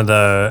take out one of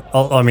the.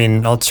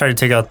 I'll try to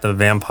take out the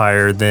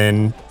vampire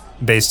then,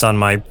 based on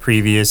my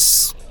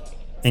previous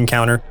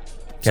encounter.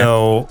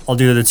 So I'll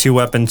do the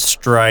 2-weapon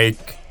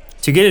strike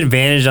to get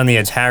advantage on the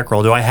attack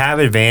roll. Do I have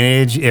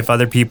advantage if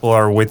other people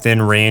are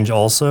within range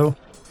also?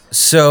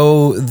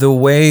 So the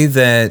way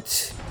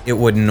that it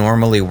would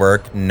normally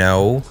work,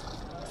 no.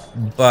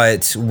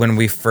 But when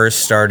we first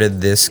started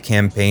this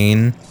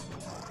campaign,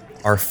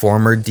 our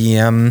former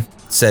DM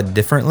said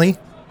differently.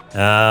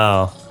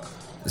 Oh.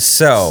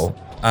 So,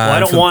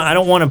 Well, I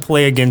don't want to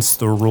play against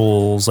the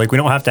rules. Like, we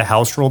don't have to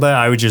house rule that.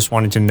 I would just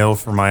wanted to know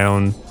for my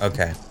own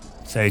Okay.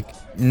 sake.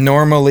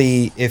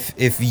 Normally, if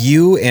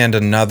you and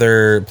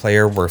another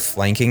player were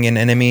flanking an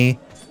enemy,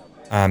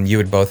 you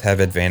would both have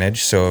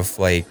advantage. So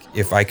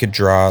if I could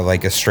draw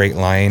like a straight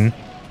line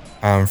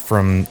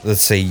from,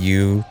 let's say,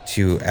 you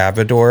to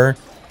Avador,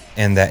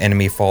 and that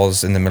enemy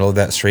falls in the middle of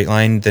that straight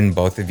line, then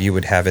both of you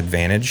would have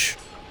advantage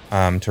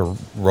to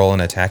roll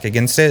an attack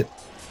against it.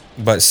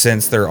 But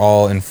since they're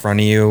all in front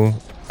of you,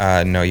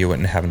 no, you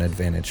wouldn't have an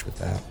advantage with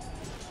that.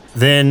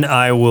 Then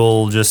I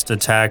will just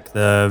attack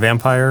the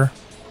vampire.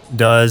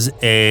 Does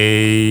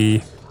a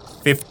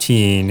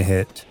 15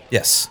 hit?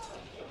 Yes.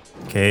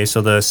 Okay,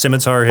 so the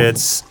scimitar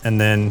hits, and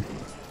then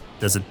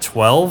does a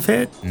 12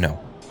 hit? No.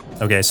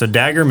 Okay, so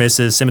dagger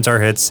misses,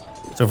 scimitar hits.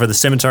 So for the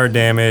scimitar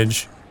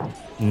damage,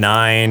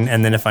 9,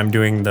 and then if I'm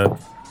doing the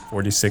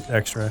 46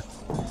 extra,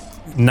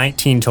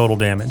 19 total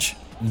damage.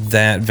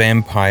 That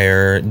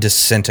vampire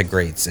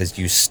disintegrates as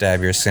you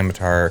stab your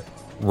scimitar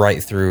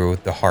right through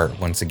the heart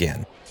once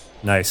again.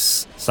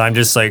 Nice. So I'm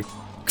just like,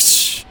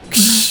 just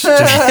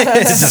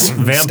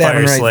Vampire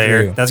Stabbing right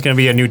Slayer. through. That's going to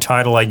be a new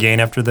title I gain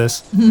after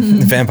this.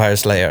 Vampire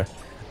Slayer.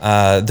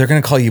 They're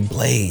gonna call you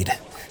Blade.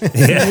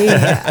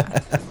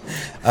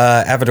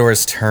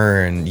 Avador's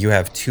turn. You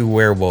have 2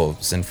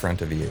 werewolves in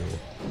front of you.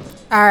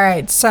 All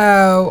right,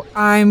 so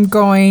I'm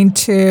going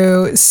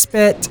to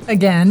spit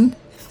again.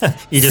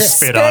 You just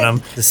spit on them.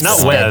 Not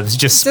spit. webs,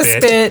 just Just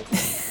spit.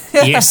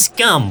 spit. You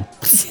scum.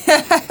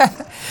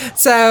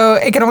 So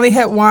it can only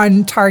hit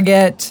one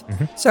target.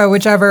 So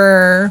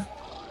whichever,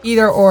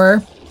 either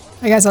or.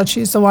 I guess I'll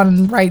choose the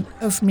one right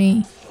of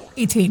me.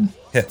 18.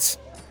 Hits.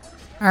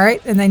 All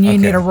right, and then you Okay.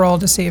 need a roll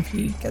to see if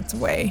he gets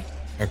away.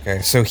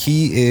 Okay, so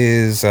he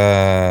is.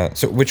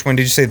 So which one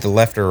did you say? The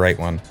left or right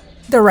one?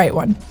 The right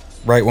one.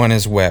 Right one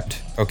is webbed.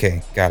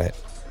 Okay, got it.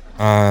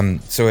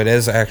 So it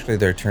is actually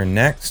their turn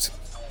next.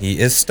 He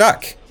is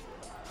stuck.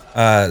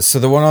 So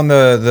the one on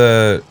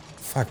the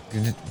fuck.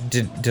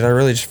 Did I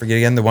really just forget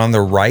again? The one on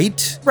the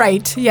right.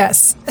 Right,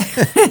 yes.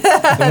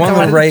 The one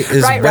on the right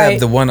is right, webbed. right.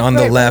 The one on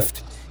the Right,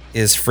 left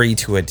is free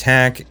to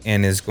attack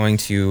and is going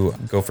to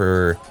go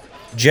for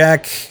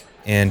Jack.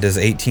 And does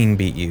 18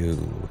 beat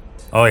you?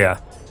 Oh, yeah.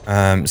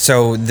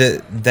 So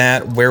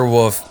that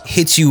werewolf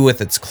hits you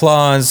with its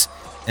claws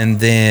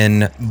and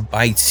then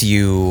bites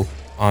you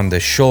on the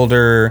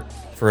shoulder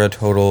for a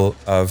total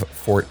of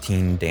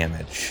 14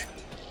 damage.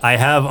 I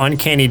have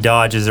Uncanny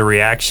Dodge as a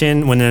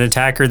reaction. When an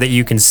attacker that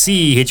you can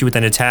see hits you with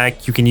an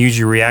attack, you can use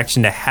your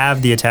reaction to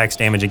have the attack's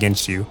damage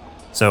against you.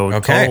 So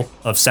Okay. total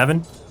of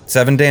 7.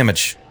 7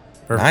 damage.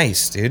 Perfect.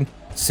 Nice, dude.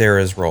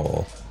 Sarah's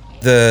roll.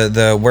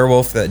 The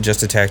werewolf that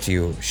just attacked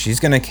you, she's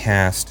going to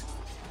cast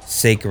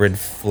Sacred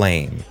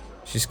Flame.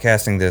 She's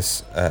casting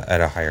this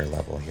at a higher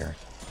level here.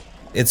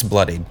 It's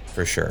bloodied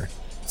for sure.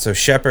 So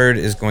Shepard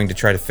is going to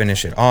try to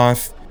finish it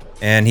off,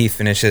 and he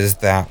finishes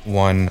that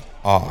one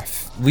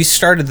off. We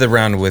started the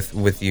round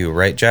with you,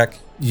 right, Jack?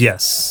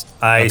 Yes.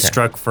 I Okay.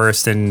 struck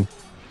first and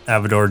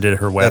Avador did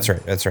her web.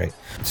 That's right.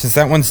 Since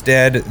that one's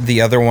dead,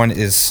 the other one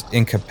is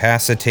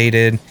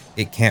incapacitated.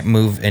 It can't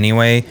move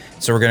anyway.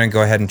 So we're going to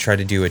go ahead and try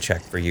to do a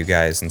check for you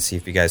guys and see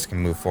if you guys can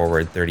move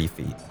forward 30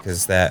 feet.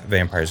 Because that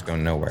vampire's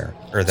going nowhere.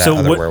 Or that So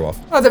other what- werewolf.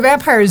 Oh, the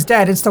vampire is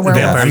dead. It's the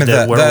werewolf. vampire- I mean,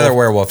 dead the other werewolf.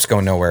 werewolf's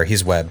going nowhere.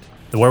 He's webbed.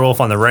 The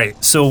werewolf on the right.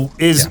 So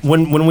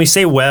when we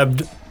say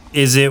webbed,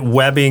 is it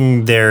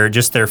webbing their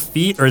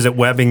feet or is it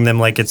webbing them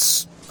like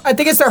it's I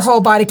think it's their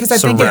whole body because I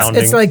think it's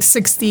Surrounding. like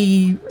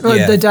 60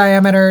 Yeah. the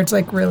diameter. It's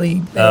like really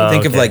big.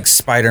 Think of okay. like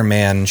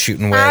Spider-Man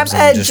shooting I'm webs. a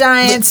and just,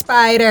 giant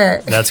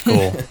spider. That's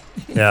cool.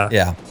 Yeah.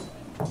 Yeah.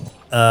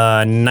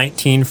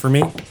 19 for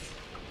me.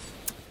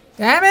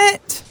 Damn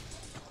it.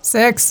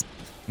 6.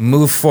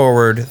 Move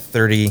forward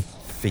 30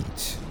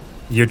 feet.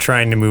 You're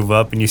trying to move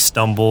up and you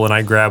stumble and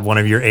I grab one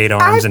of your 8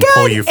 arms I've and got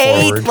pull you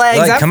 8 forward. legs.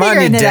 Like, I'm come on, you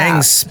figuring it dang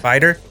out.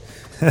 spider.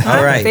 All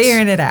I'm right.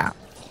 figuring it out.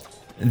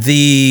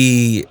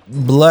 The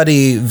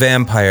bloody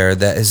vampire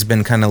that has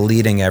been kind of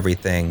leading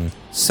everything.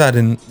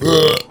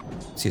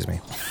 Excuse me.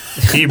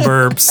 He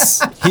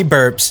burps. He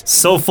burps.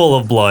 So full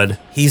of blood.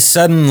 He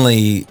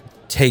suddenly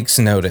takes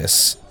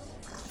notice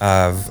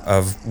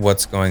of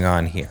what's going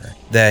on here.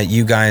 That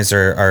you guys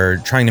are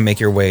trying to make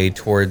your way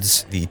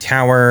towards the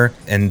tower,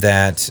 and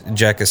that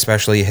Jack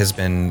especially has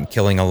been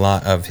killing a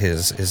lot of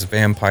his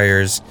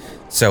vampires.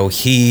 So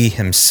he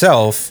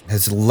himself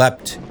has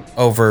leapt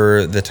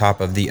over the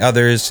top of the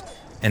others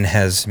and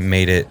has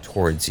made it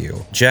towards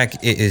you. Jack,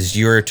 it is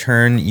your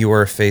turn. You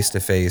are face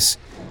to face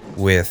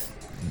with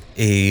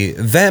a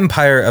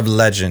vampire of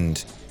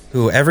legend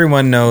who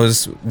everyone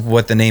knows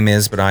what the name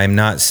is, but I'm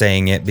not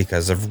saying it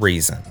because of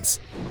reasons.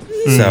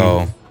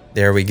 So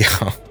there we go.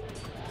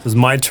 It was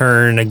my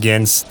turn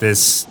against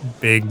this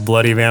big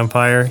bloody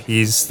vampire.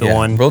 He's the Yeah,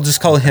 one. We'll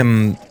just call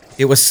him.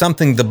 It was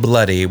something the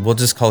bloody. We'll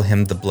just call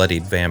him the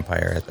bloodied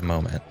vampire at the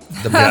moment.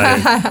 The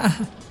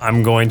bloody.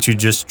 I'm going to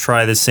just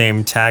try the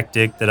same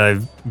tactic that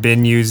I've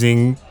been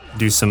using.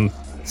 Do some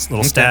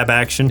Little stab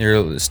action.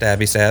 Your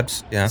stabby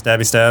stabs. Yeah.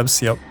 Stabby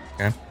stabs. Yep.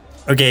 Okay.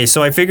 Okay,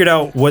 so I figured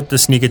out what the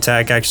sneak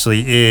attack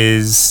actually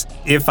is.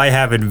 If I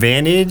have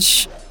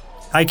advantage,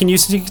 I can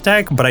use sneak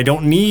attack, but I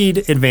don't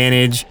need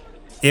advantage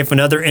if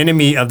another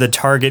enemy of the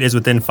target is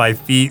within 5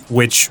 feet,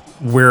 which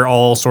we're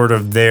all sort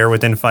of there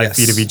within 5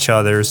 feet of each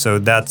other. So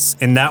that's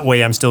in that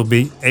way, I'm still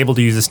be able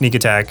to use a sneak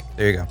attack.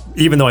 There you go.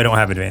 Even though I don't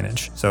have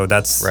advantage. So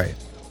that's right.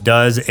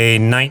 Does a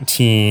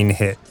 19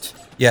 hit?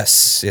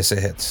 Yes, it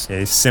hits.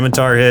 Okay,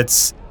 scimitar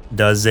hits.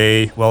 Does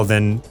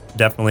then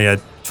definitely a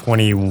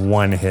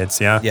 21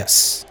 hits, yeah?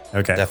 Yes.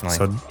 Okay. Definitely.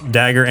 So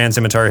dagger and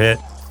scimitar hit.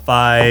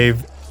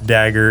 5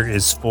 dagger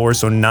is 4,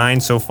 so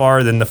 9 so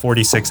far, then the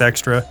 46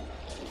 extra.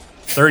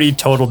 30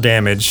 total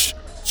damage.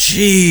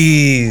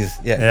 Jeez.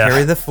 Yeah.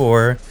 Carry the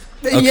 4.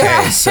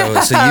 Okay,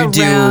 so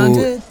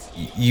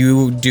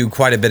you do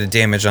quite a bit of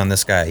damage on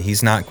this guy.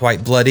 He's not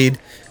quite bloodied,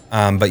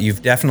 but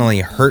you've definitely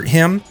hurt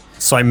him.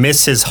 So I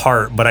miss his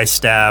heart, but I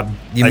stab.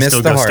 You missed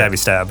still the go heart, stabby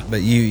stab.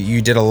 But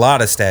you did a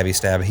lot of stabby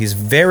stab. He's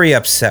very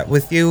upset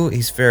with you.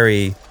 He's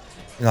very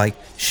like,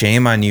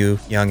 shame on you,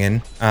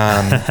 youngin.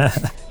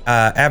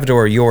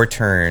 Avador, your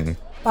turn.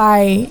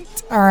 Bite.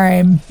 All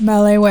right.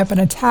 Melee weapon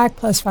attack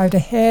 +5 to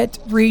hit.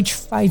 Reach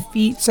 5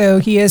 feet. So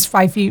he is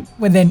 5 feet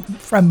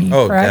from me.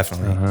 Oh, correct?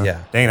 definitely.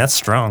 Yeah. Dang, that's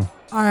strong.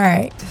 All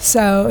right.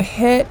 So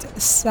hit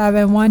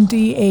 7,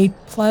 1d8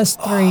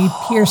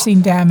 +3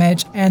 piercing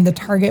damage, and the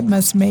target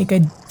must make a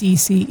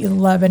DC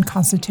 11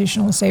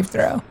 Constitutional save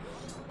throw,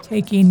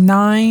 taking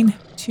 9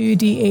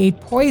 2d8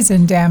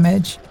 poison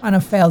damage on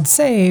a failed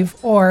save,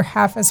 or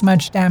half as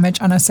much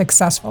damage on a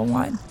successful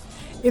one.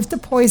 If the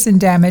poison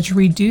damage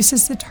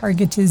reduces the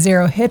target to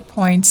 0 hit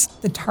points,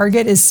 the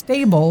target is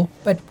stable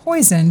but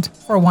poisoned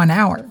for 1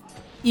 hour,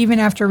 even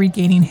after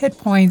regaining hit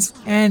points,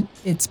 and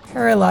it's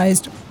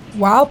paralyzed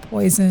while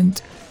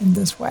poisoned in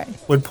this way.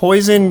 Would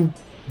poison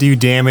do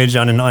damage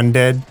on an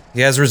undead?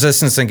 He has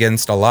resistance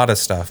against a lot of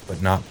stuff,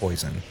 but not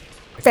poison.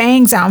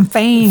 Fangs on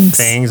fangs.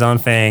 Fangs on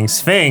fangs.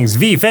 Fangs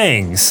v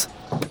fangs.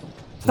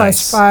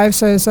 Plus 5,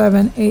 so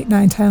 7, 8,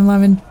 9, 10,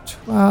 11,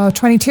 12,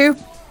 22.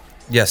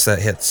 Yes, that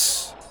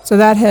hits. So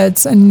that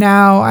hits, and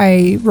now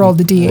I roll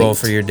the d8. Roll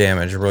for your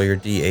damage. Roll your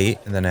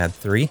d8, and then add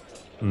 3.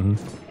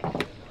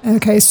 Mm-hmm.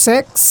 Okay,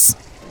 6.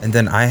 And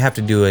then I have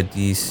to do a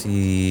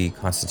DC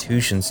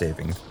Constitution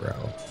saving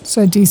throw.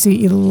 So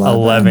DC 11.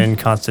 11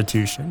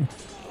 Constitution.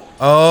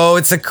 Oh,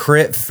 it's a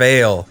crit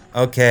fail.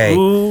 Okay.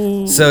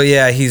 Ooh. So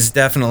yeah, he's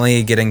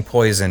definitely getting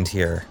poisoned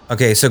here.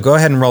 Okay, so go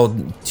ahead and roll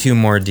 2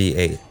 more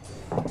d8.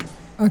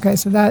 Okay,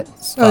 so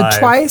that's 5.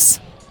 Twice?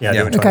 Yeah,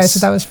 Yeah. do it Okay, twice. so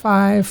that was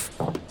 5,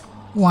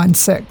 1,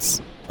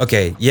 6.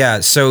 Okay,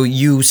 yeah, so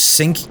you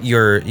sink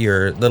your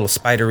little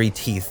spidery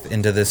teeth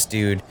into this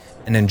dude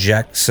and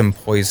inject some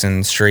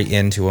poison straight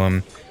into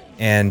him,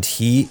 and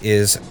he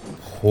is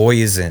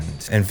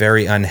poisoned and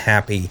very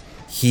unhappy.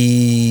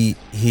 He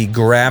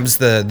grabs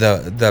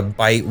the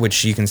bite,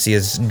 which you can see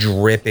is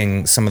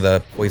dripping some of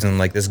the poison,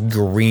 like this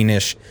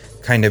greenish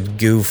kind of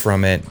goo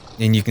from it,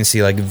 and you can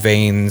see like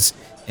veins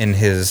in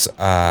his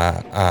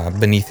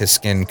beneath his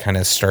skin kind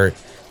of start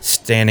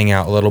standing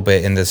out a little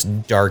bit in this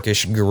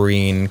darkish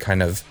green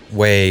kind of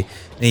way.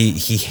 And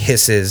he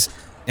hisses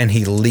and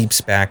he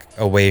leaps back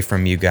away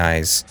from you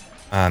guys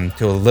to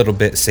a little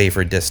bit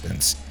safer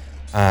distance.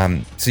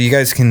 So you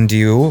guys can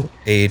do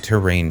a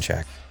terrain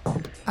check.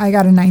 I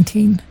got a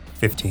 19.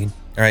 15.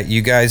 All right,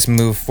 you guys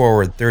move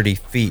forward 30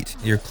 feet.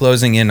 You're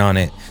closing in on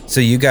it.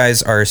 So you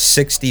guys are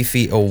 60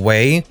 feet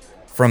away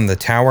from the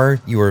tower.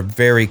 You are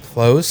very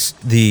close.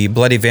 The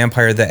bloody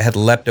vampire that had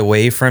leapt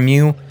away from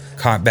you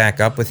caught back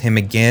up with him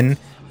again,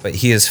 but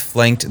he is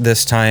flanked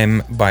this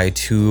time by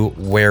 2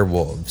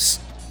 werewolves.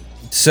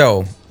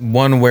 So,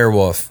 one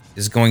werewolf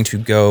is going to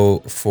go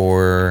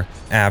for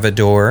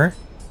Avador,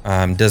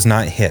 does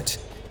not hit.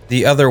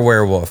 The other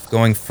werewolf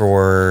going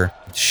for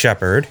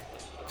Shepherd,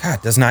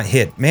 God, does not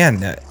hit.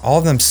 Man, all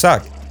of them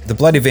suck. The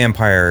bloody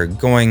vampire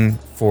going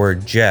for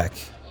Jack,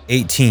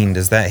 18,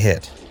 does that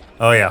hit?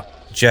 Oh, yeah.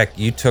 Jack,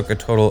 you took a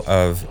total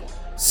of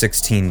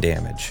 16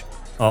 damage.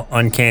 I'll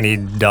uncanny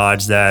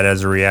dodge that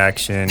as a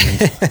reaction.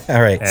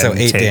 All right, so And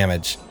 8 take-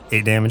 damage.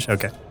 8 damage?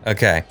 Okay.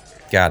 Okay,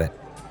 got it.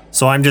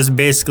 So I'm just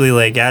basically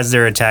like, as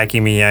they're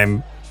attacking me,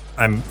 I'm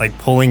like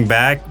pulling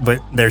back,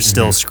 but they're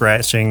still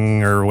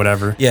scratching or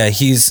whatever. Yeah,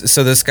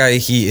 this guy,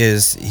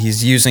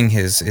 he's using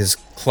his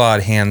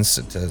clawed hands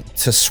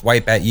to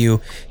swipe at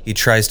you. He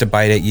tries to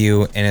bite at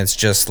you, and it's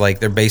just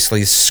like they're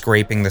basically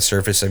scraping the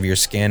surface of your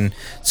skin.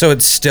 So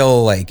it's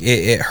still like,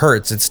 it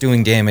hurts, it's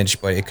doing damage,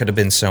 but it could have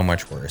been so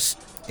much worse.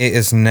 It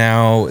is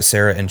now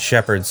Sarah and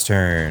Shepherd's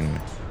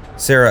turn.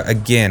 Sarah,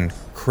 again,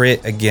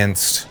 crit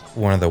against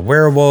one of the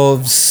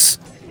werewolves.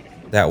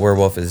 That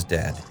werewolf is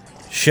dead.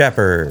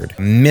 Shepherd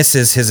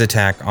misses his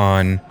attack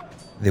on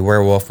the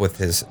werewolf with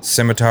his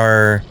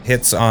scimitar,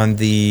 hits on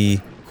the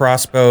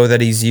crossbow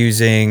that he's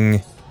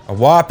using, a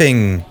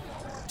whopping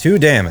 2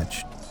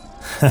 damage.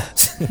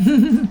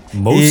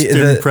 Most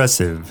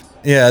impressive.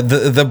 Yeah,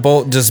 the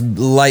bolt just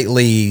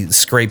lightly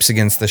scrapes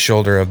against the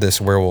shoulder of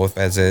this werewolf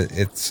as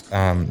it's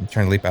trying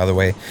to leap out of the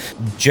way.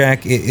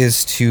 Jack, it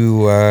is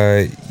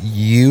to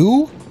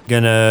you.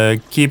 Gonna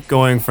keep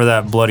going for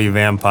that bloody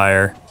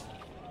vampire.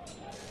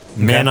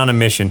 Man on a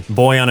mission.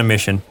 Boy on a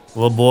mission.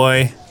 Little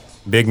boy,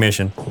 big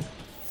mission.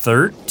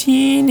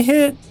 13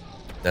 hit?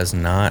 Does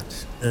not.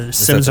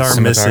 Scimitar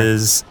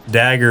misses.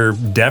 Dagger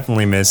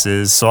definitely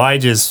misses. So I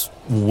just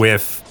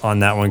whiff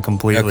on that one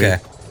completely. Okay.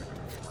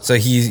 So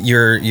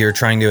you're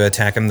trying to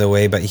attack him the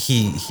way, but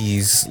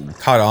he's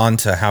caught on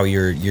to how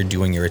you're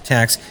doing your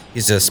attacks.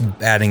 He's just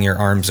batting your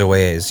arms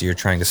away as you're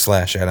trying to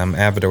slash at him.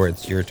 Avador,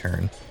 it's your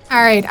turn.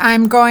 All right,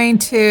 I'm going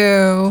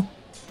to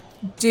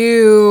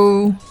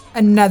do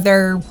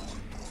another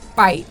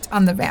bite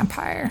on the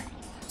vampire.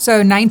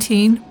 So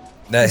 19.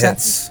 That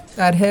hits.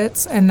 That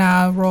hits. And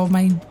now roll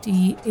my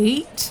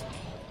D8.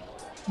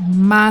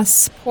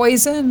 Mass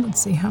poison.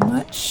 Let's see how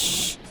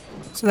much.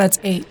 So that's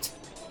 8.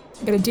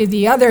 I'm going to do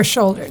the other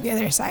shoulder, the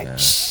other side.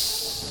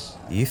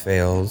 He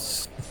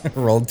fails.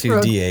 Rolled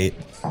 2d8.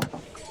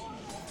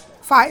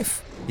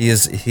 5.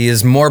 He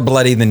is more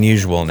bloody than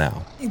usual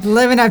now. He's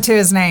living up to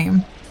his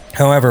name.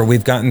 However,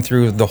 we've gotten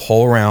through the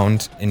whole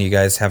round, and you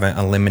guys haven't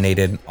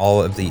eliminated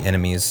all of the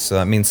enemies, so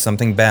that means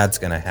something bad's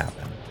going to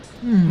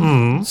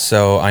happen.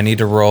 So I need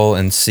to roll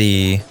and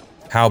see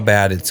how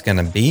bad it's going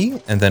to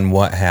be, and then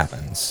what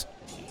happens.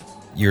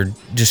 You're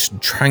just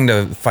trying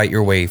to fight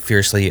your way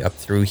fiercely up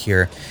through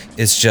here.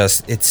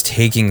 It's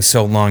taking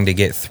so long to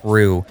get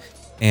through,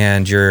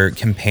 and your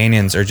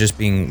companions are just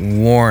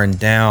being worn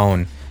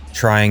down,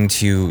 trying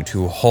to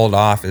hold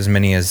off as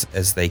many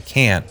as they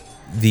can.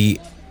 The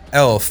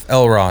elf,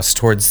 Elros,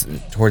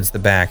 towards the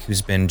back,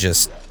 who's been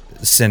just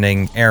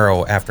sending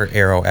arrow after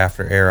arrow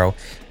after arrow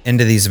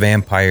into these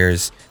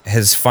vampires,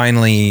 has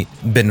finally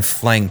been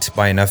flanked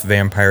by enough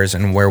vampires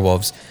and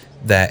werewolves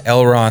that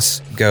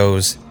Elros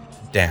goes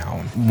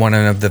down. One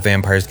of the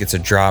vampires gets a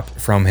drop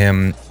from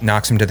him,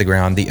 knocks him to the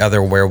ground. The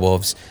other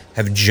werewolves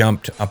have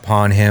jumped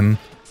upon him.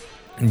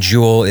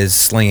 Jewel is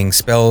slinging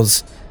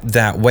spells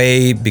that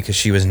way because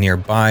she was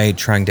nearby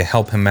trying to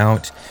help him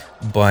out,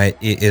 but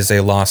it is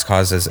a lost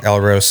cause as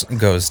Elros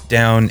goes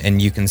down,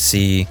 and you can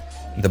see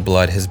the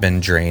blood has been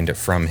drained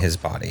from his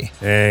body.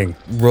 Dang.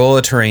 Roll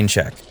a terrain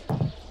check.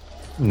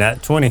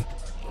 Nat 20.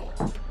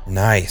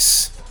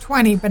 Nice.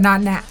 20, but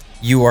not nat.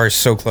 You are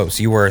so close.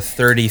 You are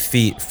 30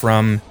 feet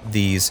from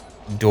these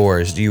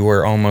doors. You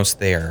are almost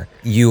there.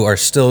 You are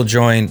still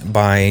joined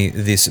by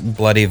this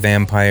bloody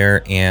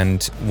vampire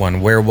and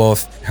one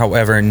werewolf.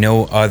 However,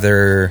 no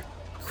other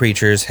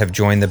creatures have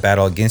joined the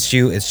battle against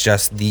you. It's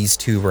just these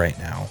two right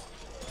now.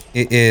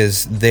 It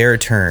is their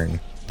turn.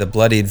 The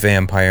bloodied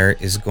vampire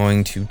is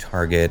going to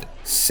target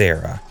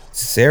Sarah.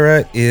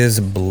 Sarah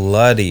is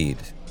bloodied.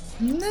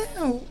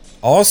 No.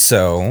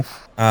 Also,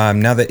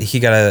 now that he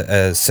got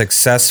a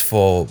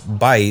successful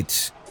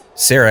bite,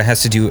 Sarah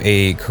has to do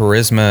a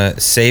charisma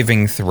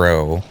saving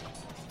throw.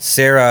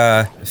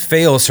 Sarah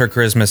fails her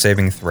charisma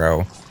saving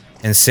throw,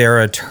 and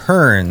Sarah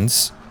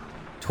turns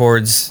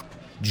towards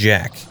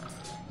Jack.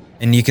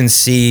 And you can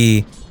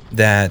see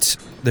that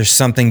there's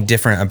something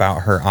different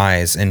about her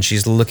eyes, and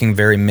she's looking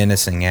very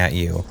menacing at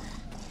you.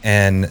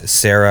 And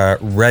Sarah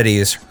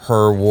readies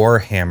her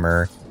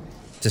warhammer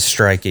to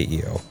strike at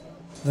you.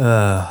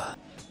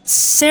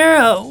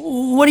 Sarah,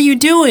 what are you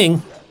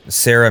doing?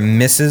 Sarah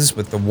misses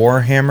with the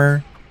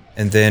warhammer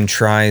and then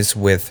tries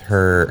with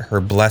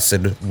her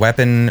blessed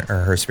weapon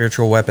or her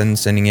spiritual weapon,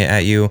 sending it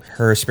at you.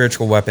 Her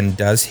spiritual weapon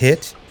does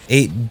hit.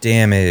 8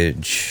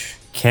 damage.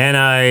 Can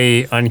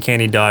I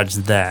uncanny dodge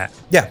that?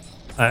 Yeah.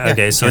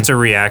 Okay, so it's a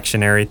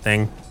reactionary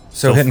thing.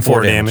 So hitting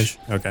 4 damage.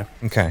 Okay.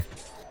 Okay.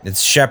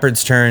 It's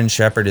Shepard's turn.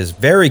 Shepard is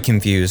very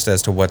confused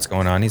as to what's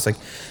going on. He's like,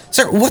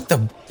 "Sir, what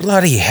the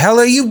bloody hell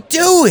are you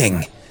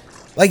doing?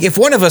 Like, if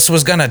one of us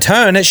was gonna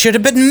turn, it should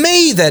have been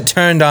me that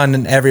turned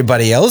on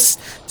everybody else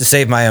to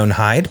save my own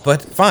hide,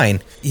 but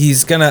fine."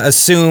 He's gonna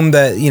assume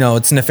that,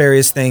 it's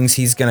nefarious things.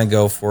 He's gonna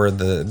go for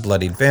the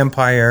bloodied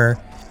vampire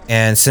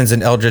and sends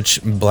an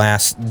eldritch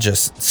blast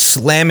just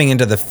slamming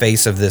into the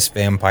face of this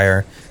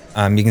vampire.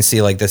 You can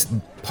see like this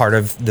part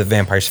of the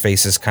vampire's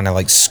face is kind of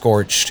like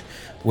scorched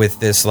with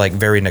this like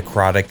very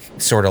necrotic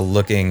sort of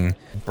looking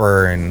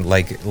burn.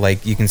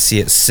 Like you can see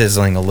it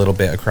sizzling a little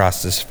bit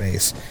across his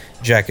face.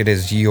 Jack, it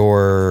is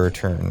your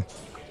turn.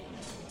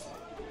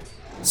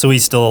 So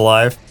he's still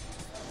alive?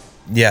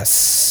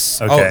 Yes.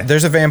 Okay. Oh,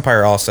 there's a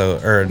vampire also,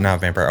 or not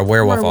vampire, a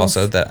werewolf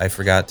also that I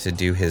forgot to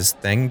do his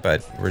thing,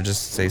 but we're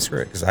just say screw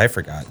it because I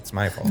forgot. It's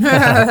my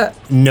fault.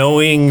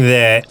 Knowing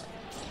that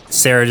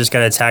Sarah just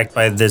got attacked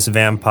by this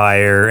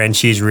vampire and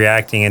she's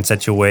reacting in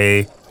such a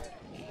way,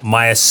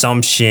 my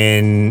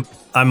assumption,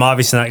 I'm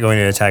obviously not going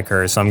to attack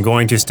her, so I'm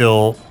going to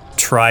still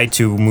try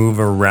to move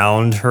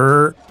around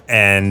her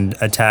and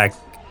attack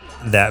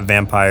that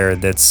vampire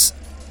that's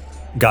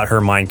got her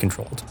mind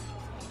controlled.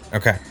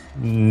 Okay.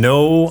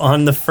 No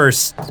on the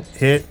first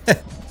hit.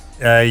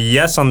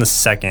 Yes on the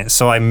second.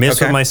 So I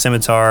miss with my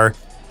scimitar,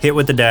 hit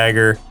with the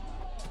dagger,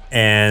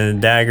 and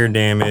dagger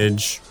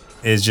damage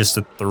is just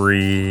a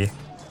 3.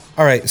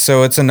 All right,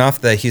 so it's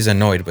enough that he's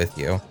annoyed with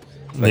you.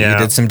 But you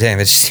did some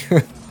damage to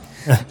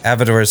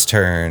Avador's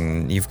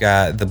turn. You've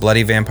got the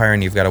bloody vampire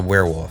and you've got a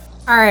werewolf.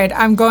 All right,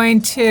 I'm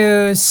going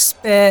to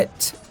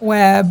spit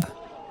web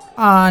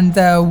on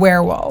the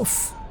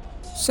werewolf.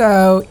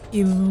 So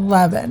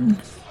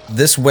 11.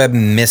 This web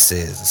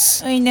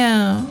misses. I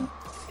know.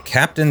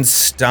 Captain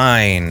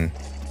Stein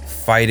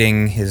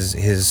fighting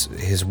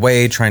his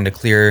way, trying to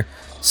clear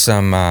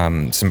some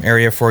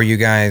area for you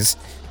guys.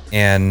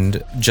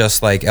 And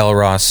just like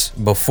Elros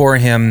before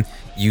him,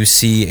 you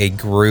see a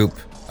group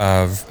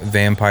of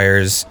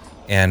vampires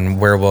and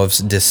werewolves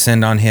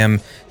descend on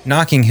him,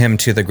 knocking him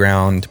to the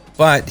ground,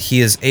 but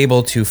he is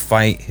able to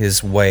fight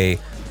his way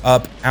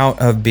up out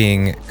of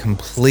being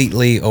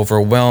completely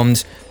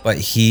overwhelmed, but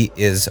he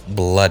is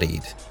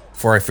bloodied.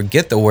 Before I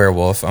forget the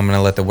werewolf, I'm going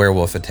to let the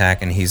werewolf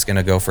attack, and he's going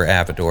to go for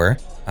Avador,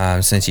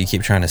 since you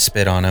keep trying to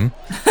spit on him.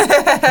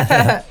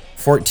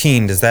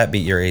 14, does that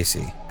beat your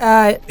AC?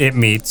 It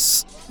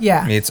meets.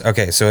 Yeah.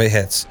 Okay, so it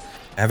hits.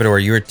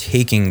 Avador, you're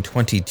taking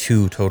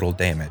 22 total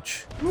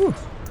damage. Ooh.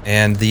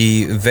 And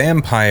the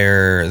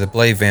vampire, the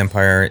blade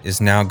vampire,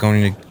 is now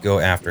going to go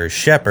after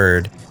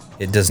Shepard.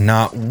 It does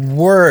not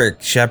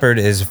work. Shepard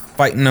is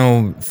fighting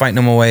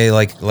him away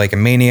like a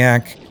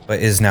maniac,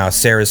 but is now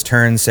Sarah's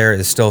turn. Sarah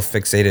is still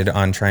fixated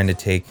on trying to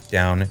take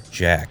down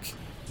Jack.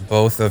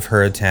 Both of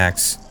her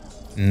attacks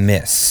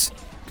miss.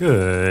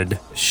 Good.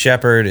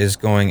 Shepard is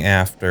going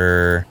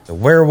after the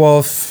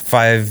werewolf,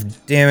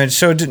 5 damage.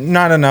 So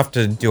not enough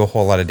to do a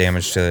whole lot of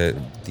damage to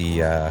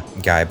the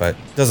guy, but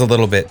does a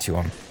little bit to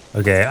him.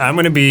 Okay, I'm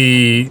gonna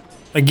be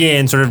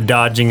again sort of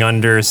dodging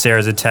under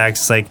Sarah's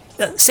attacks. Like,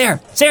 Sarah,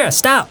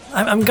 stop!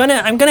 I'm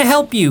gonna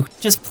help you.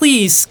 Just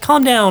please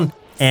calm down.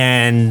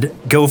 And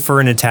go for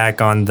an attack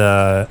on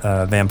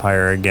the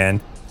vampire again.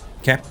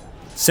 Okay.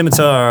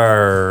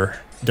 Scimitar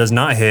does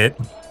not hit.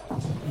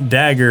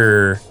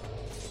 Dagger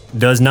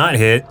does not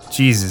hit.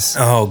 Jesus.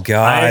 Oh,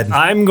 God.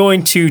 I'm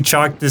going to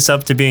chalk this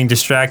up to being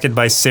distracted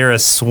by Sarah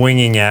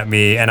swinging at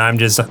me, and I'm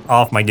just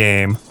off my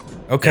game.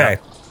 Okay.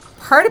 Yeah.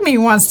 Part of me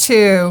wants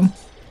to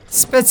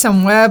spit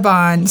some web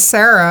on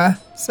Sarah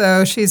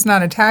so she's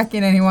not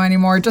attacking anyone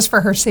anymore, just for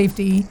her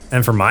safety.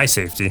 And for my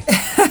safety.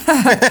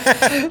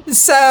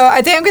 So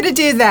I think I'm going to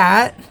do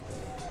that.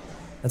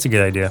 That's a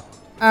good idea.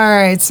 All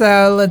right,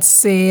 so let's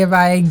see if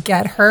I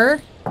get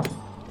her.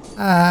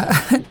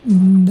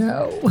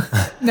 No,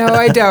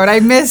 I don't. I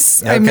miss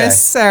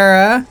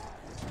Sarah.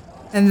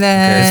 And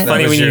then It's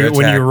funny was when your you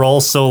attack.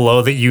 roll so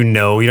low that you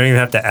don't even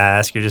have to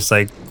ask. You're just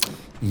like,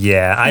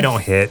 yeah, I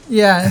don't hit.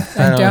 yeah,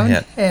 I don't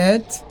don't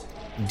hit.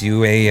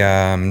 Do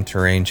a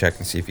terrain check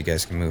and see if you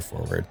guys can move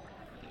forward.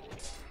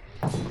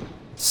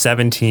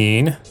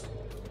 17.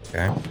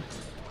 Okay.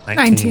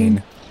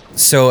 19.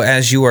 So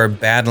as you are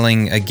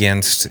battling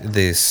against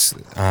this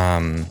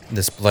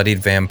bloodied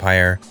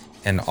vampire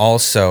and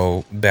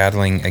also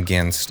battling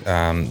against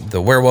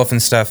the werewolf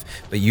and stuff,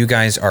 but you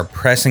guys are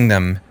pressing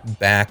them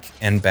back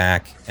and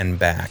back and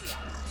back.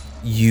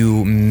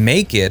 You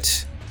make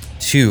it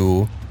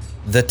to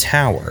the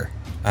tower.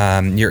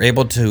 You're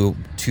able to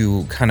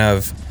kind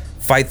of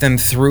fight them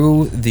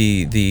through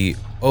the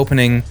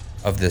opening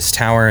of this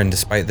tower, and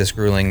despite this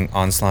grueling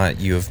onslaught,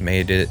 you have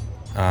made it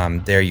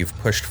there. You've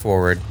pushed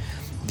forward.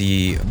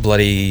 The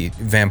bloody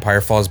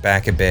vampire falls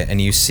back a bit, and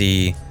you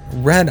see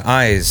red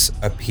eyes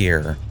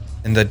appear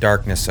in the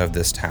darkness of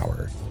this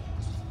tower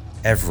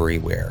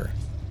everywhere,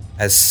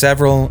 as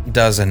several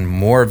dozen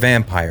more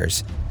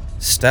vampires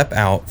step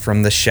out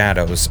from the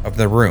shadows of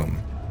the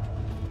room.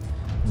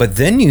 But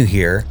then you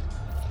hear,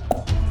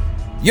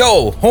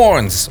 "Yo,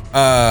 Horns,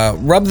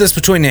 rub this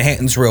between your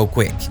hands real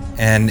quick."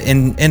 And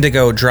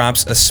Indigo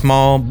drops a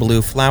small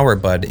blue flower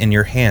bud in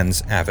your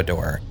hands,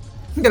 Avador.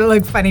 I'm going to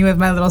look funny with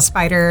my little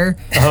spider.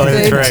 Oh,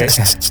 that's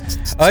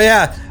right. Oh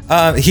yeah,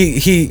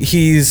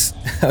 he's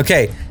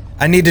okay.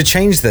 I need to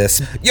change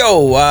this.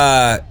 Yo,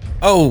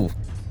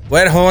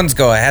 where'd Horns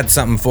go? I had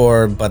something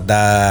for her, but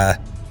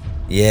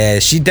yeah,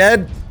 she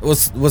dead?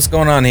 What's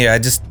going on here?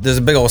 There's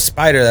a big old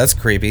spider. That's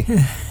creepy.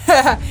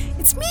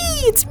 It's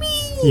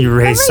me. You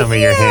raise some of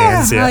your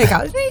hands,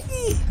 yeah.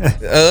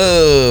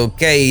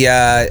 Okay,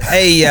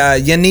 hey,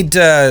 you need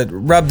to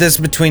rub this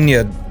between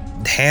your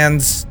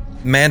hands,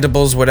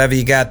 mandibles, whatever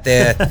you got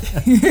there.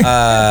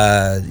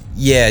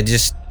 Yeah,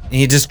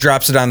 he just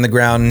drops it on the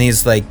ground, and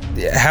he's like,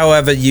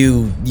 however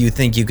you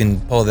think you can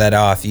pull that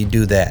off, you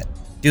do that.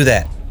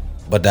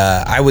 But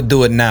I would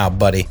do it now,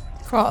 buddy.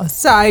 Cool.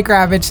 So I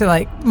grab it to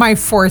like my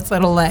fourth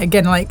little leg,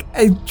 and like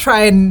I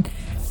try and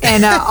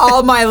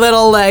all my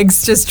little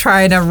legs just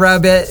trying to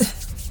rub it.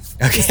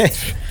 Okay.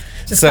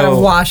 Just kind of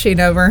washing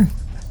over.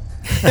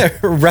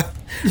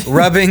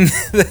 rubbing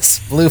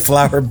this blue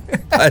flower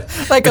bud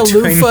Like a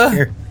between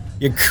loofah.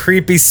 Your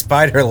creepy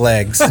spider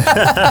legs.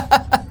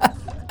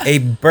 A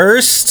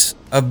burst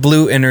of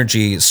blue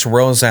energy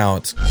swirls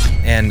out,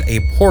 and a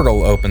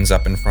portal opens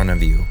up in front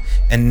of you.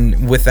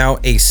 And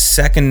without a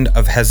second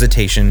of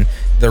hesitation,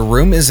 the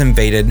room is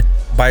invaded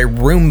by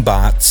room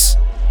bots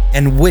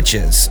and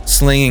witches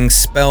slinging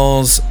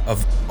spells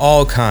of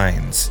all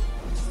kinds.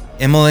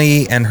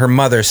 Emily and her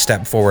mother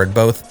step forward,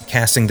 both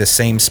casting the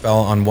same spell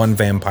on one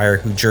vampire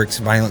who jerks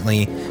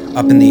violently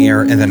up in the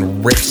air and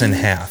then rips in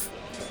half.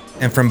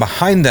 And from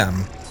behind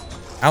them,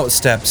 out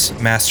steps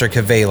Master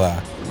Kavela,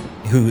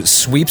 who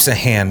sweeps a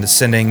hand,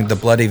 sending the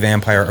bloody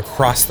vampire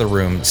across the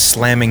room,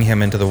 slamming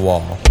him into the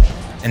wall.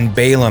 And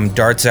Balaam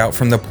darts out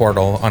from the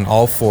portal on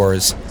all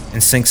fours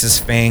and sinks his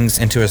fangs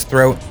into his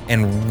throat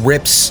and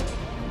rips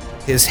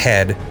his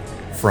head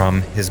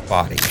from his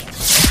body.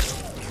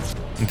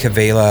 And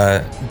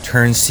Kavela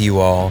turns to you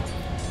all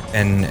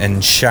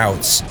and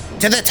shouts,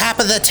 To the top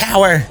of the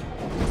tower!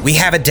 We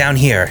have it down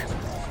here.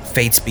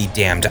 Fates be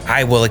damned,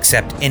 I will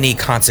accept any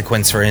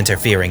consequence for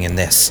interfering in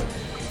this.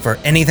 For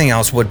anything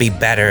else would be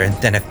better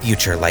than a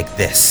future like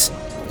this.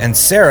 And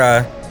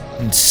Sarah,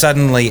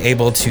 suddenly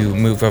able to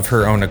move of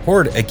her own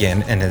accord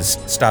again and has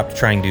stopped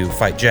trying to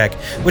fight Jack,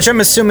 which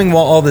I'm assuming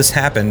while all this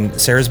happened,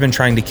 Sarah's been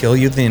trying to kill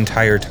you the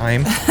entire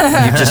time.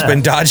 You've just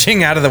been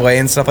dodging out of the way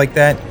and stuff like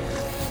that.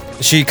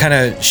 She kind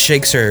of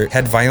shakes her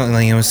head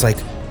violently and was like,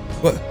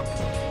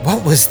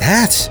 What was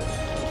that?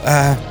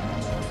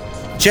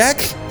 Jack,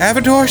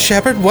 Avador,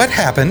 Shepard, what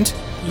happened?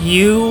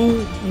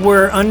 You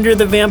were under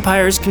the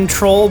vampire's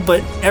control,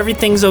 but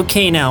everything's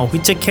okay now. We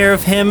took care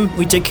of him,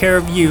 we took care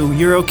of you.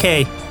 You're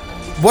okay.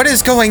 What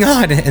is going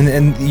on?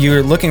 And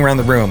you're looking around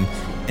the room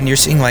and you're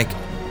seeing like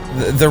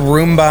the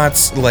room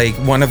bots, like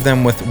one of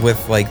them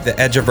with like the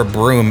edge of a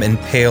broom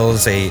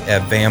impales a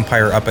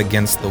vampire up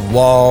against the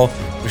wall,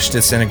 which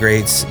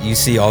disintegrates. You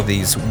see all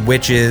these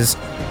witches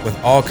with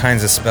all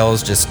kinds of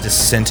spells just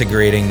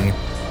disintegrating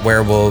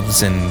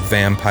werewolves and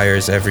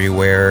vampires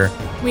everywhere.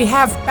 We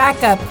have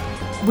backup.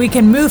 We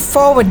can move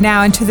forward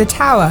now into the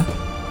tower.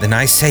 Then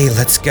I say,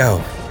 let's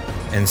go.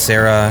 And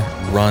Sarah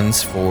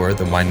runs for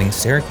the winding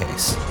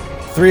staircase.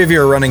 3 of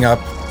you are running up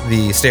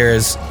the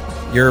stairs.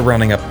 You're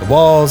running up the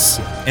walls.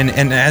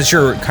 And as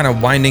you're kind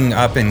of winding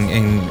up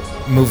and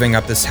moving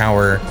up this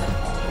tower,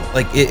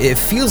 like it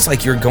feels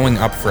like you're going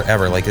up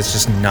forever. Like it's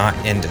just not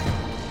ending.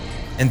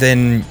 And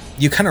then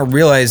you kind of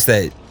realize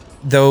that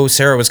though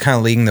Sarah was kind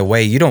of leading the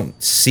way, you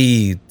don't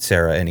see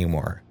Sarah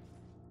anymore.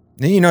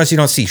 Then you notice you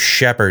don't see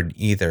Shepard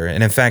either.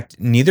 And in fact,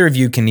 neither of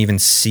you can even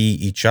see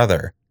each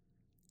other.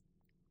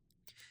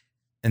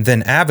 And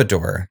then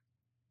Avador,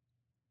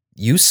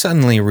 you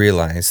suddenly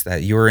realize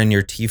that you are in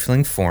your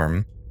tiefling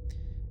form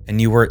and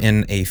you were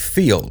in a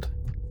field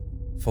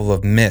full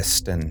of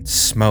mist and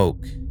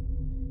smoke.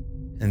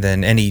 And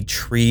then any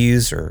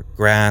trees or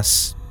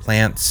grass,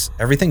 plants,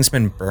 everything's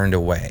been burned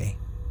away.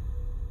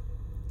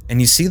 And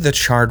you see the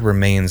charred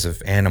remains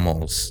of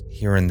animals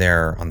here and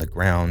there on the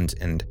ground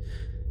and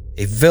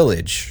a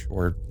village,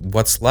 or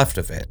what's left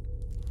of it.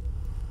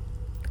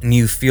 And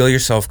you feel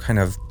yourself kind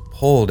of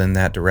pulled in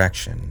that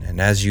direction.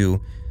 And as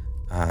you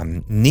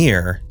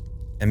near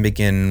and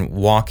begin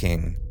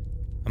walking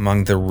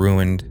among the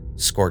ruined,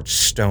 scorched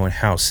stone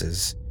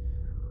houses,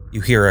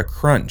 you hear a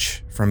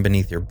crunch from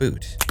beneath your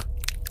boot.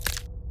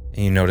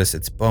 And you notice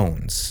it's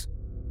bones.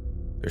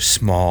 They're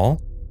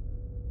small,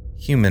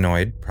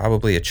 humanoid,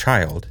 probably a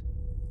child.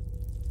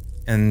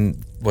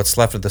 And what's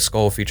left of the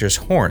skull features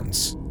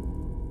horns,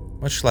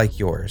 much like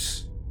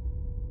yours.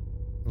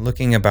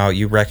 Looking about,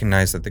 you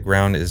recognize that the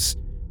ground is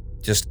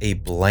just a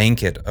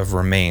blanket of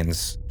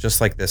remains,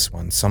 just like this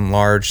one. Some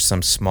large,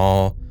 some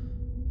small,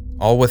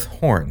 all with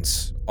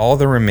horns, all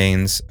the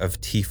remains of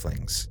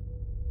tieflings.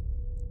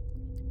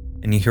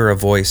 And you hear a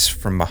voice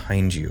from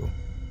behind you.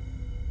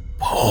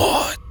 Poor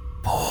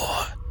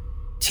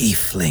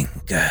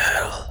tiefling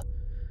girl.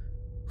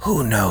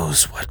 Who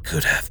knows what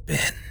could have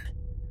been?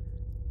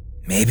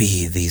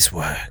 Maybe these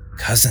were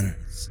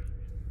cousins,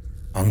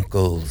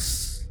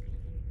 uncles,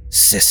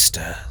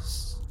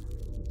 sisters,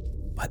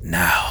 but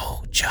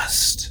now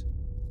just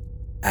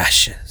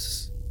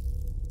ashes.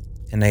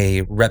 And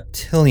a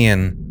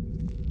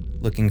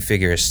reptilian-looking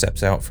figure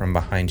steps out from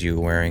behind you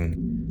wearing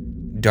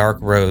dark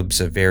robes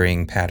of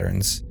varying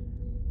patterns,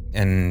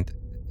 and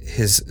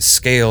his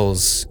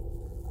scales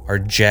are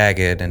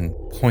jagged and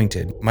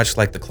pointed, much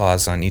like the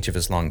claws on each of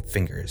his long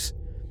fingers.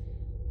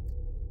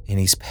 And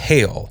he's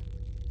pale,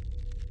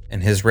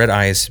 and his red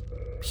eyes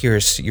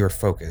pierce your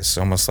focus,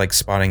 almost like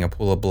spotting a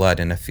pool of blood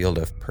in a field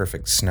of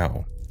perfect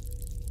snow.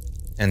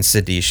 And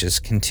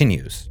Sidicius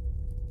continues.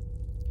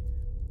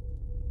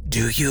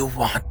 Do you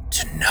want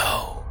to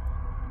know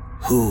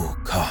who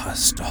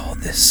caused all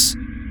this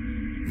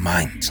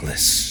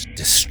mindless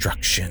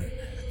destruction,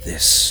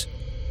 this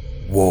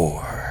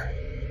war?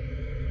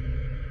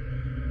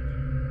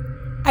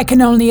 I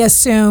can only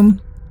assume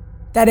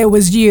that it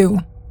was you.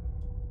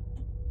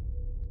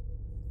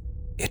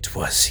 It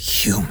was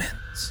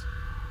humans,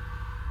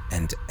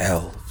 and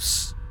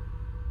elves,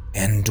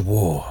 and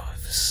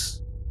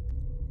dwarves,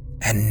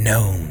 and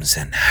gnomes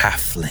and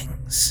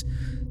halflings,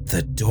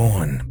 the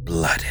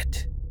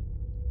dawn-blooded.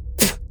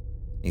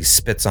 He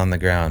spits on the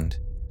ground.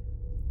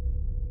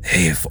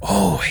 They've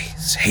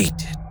always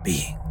hated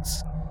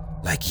beings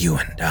like you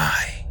and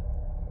I,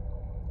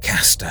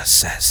 cast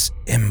us as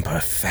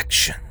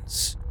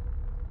imperfections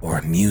or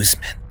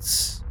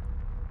amusements,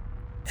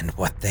 and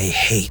what they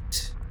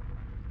hate,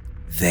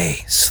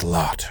 they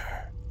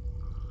slaughter.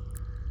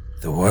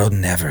 The world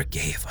never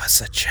gave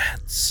us a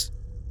chance.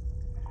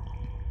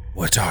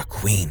 What our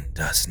queen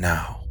does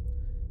now,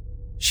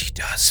 she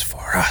does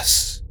for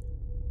us.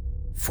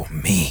 For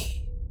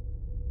me.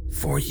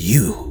 For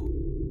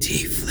you,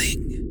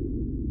 tiefling.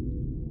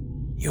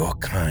 Your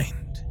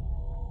kind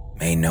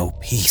may know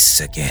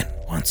peace again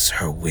once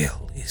her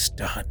will is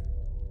done.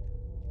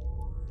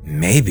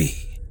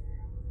 Maybe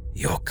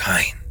your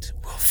kind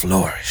will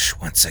flourish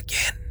once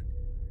again,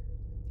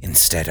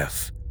 instead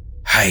of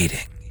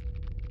hiding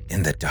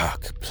in the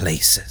dark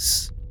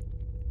places.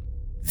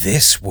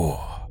 This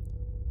war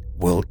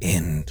will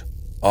end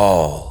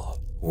all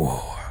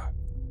war,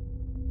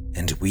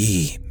 and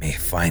we may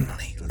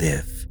finally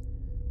live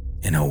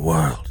in a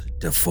world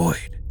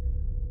devoid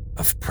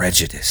of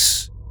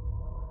prejudice.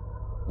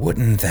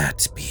 Wouldn't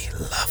that be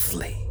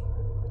lovely?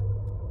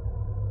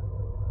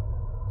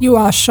 You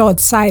are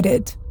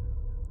short-sighted.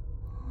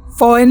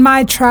 For in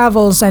my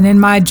travels and in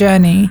my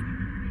journey,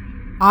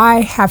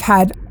 I have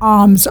had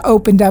arms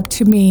opened up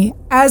to me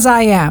as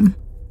I am.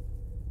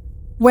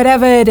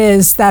 Whatever it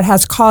is that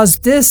has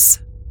caused this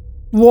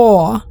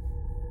war,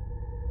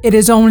 it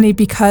is only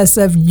because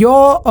of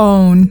your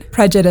own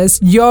prejudice,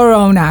 your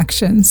own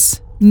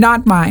actions,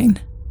 not mine.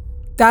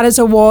 That is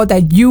a war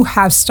that you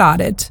have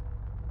started,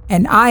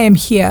 and I am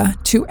here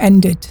to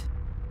end it.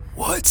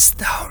 Wouldst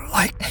thou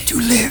like to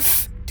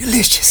live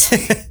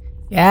deliciously?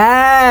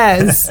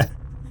 Yes!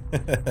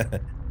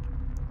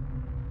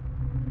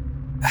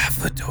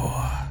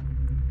 Avador,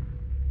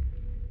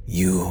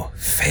 you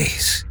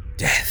face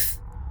death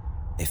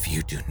if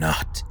you do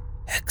not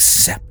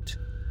accept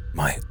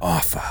my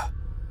offer.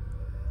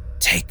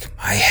 Take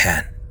my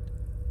hand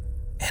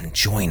and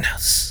join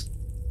us,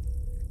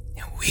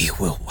 and we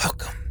will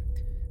welcome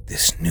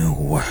this new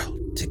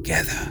world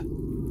together.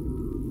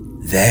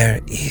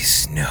 There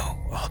is no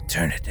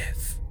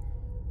alternative,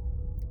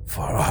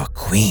 for our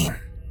queen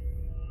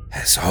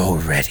has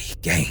already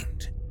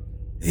gained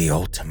the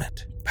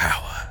ultimate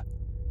power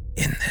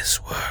in this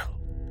world.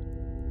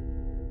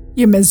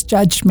 You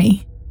misjudged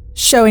me,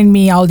 showing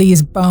me all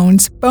these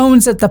bones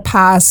of the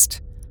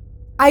past.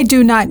 I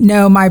do not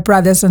know my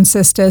brothers and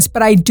sisters,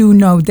 but I do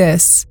know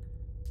this.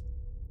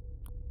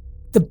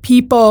 The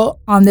people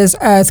on this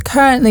earth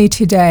currently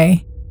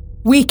today,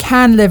 we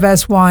can live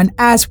as one,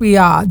 as we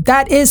are.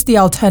 That is the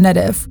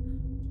alternative.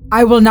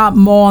 I will not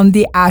mourn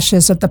the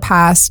ashes of the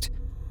past.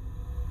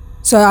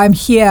 So I'm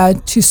here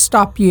to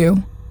stop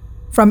you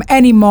from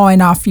any more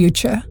in our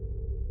future.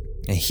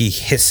 And he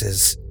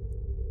hisses.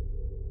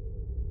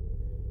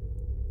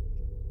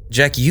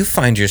 Jack, you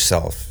find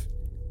yourself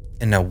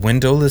in a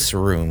windowless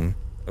room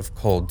of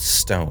cold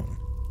stone.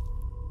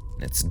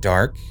 It's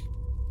dark,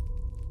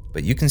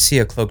 but you can see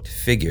a cloaked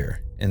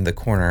figure in the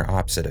corner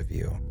opposite of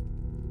you.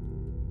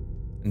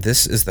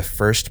 This is the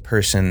first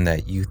person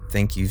that you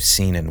think you've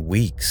seen in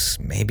weeks.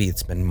 Maybe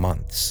it's been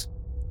months.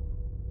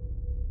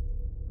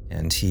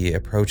 And he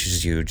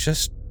approaches you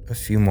just a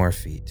few more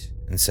feet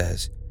and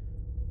says,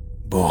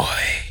 Boy,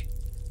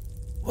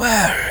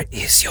 where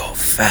is your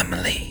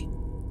family?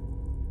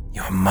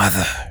 Your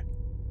mother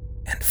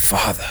and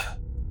father?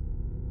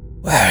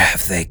 Where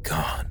have they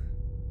gone?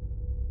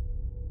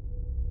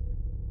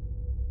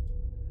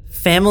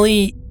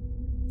 Family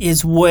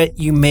is what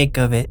you make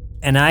of it,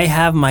 and I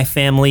have my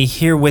family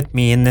here with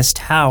me in this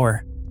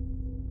tower.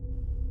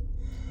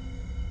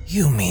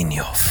 You mean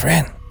your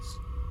friends?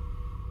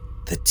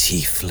 The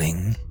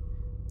tiefling,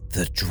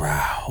 the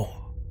drow?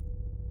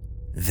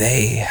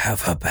 They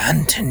have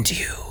abandoned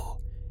you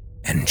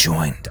and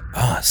joined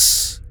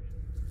us.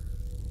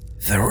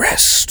 The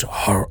rest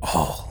are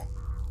all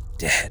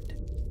dead.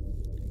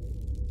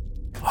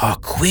 Our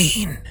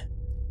queen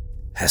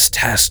has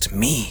tasked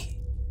me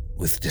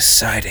with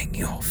deciding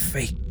your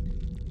fate.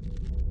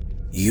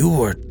 You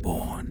were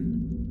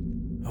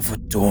born of a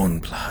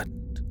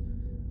Dawnblood,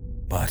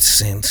 but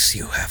since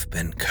you have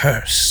been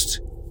cursed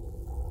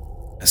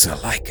as a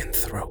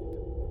lycanthrope,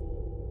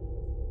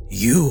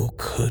 you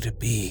could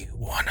be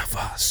one of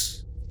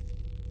us.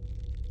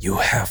 You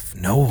have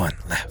no one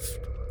left.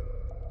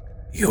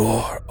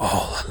 You're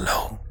all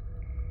alone.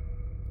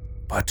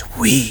 But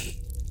we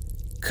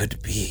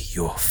could be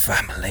your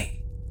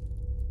family.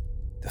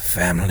 The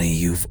family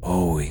you've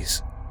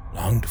always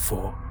longed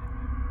for.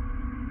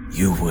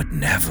 You would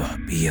never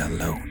be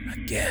alone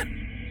again.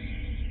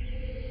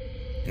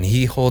 and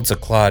he holds a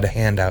clawed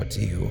hand out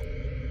to you.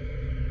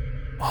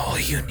 All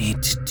you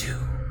need to do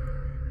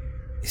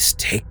is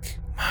take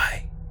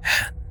my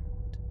hand.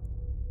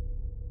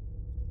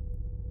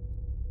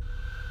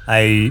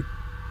 I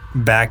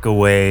back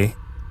away.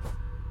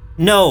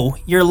 No,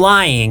 you're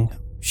lying.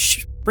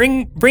 Shh,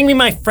 bring me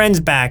my friends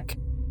back.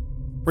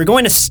 We're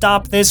going to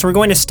stop this. We're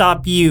going to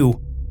stop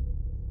you.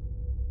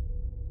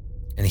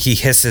 And he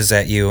hisses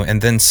at you,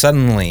 and then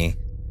suddenly,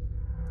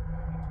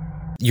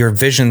 your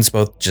visions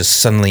both just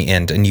suddenly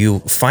end, and you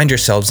find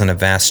yourselves in a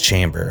vast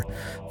chamber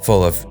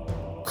full of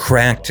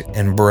cracked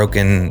and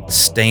broken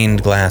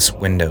stained glass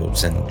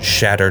windows and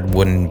shattered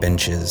wooden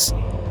benches,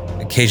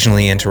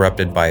 occasionally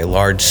interrupted by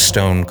large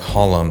stone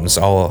columns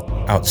all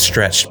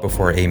outstretched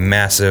before a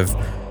massive,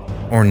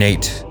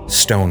 ornate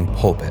stone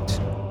pulpit.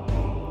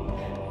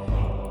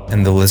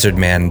 And the lizard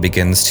man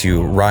begins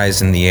to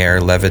rise in the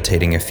air,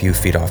 levitating a few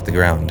feet off the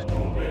ground.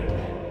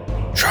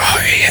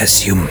 Try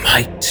as you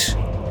might,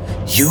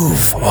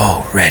 you've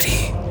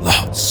already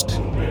lost.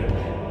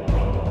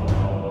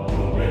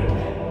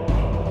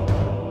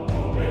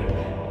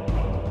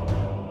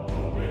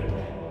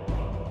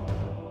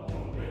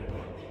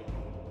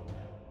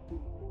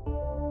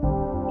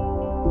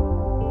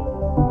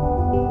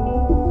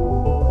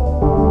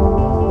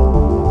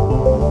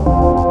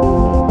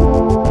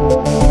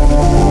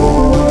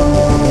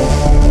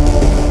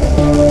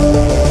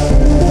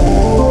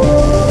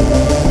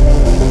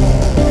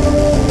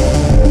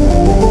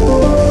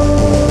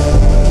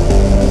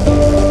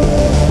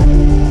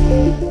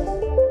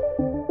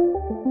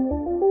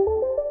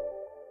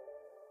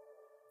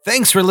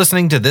 Thanks for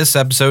listening to this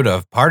episode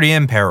of Party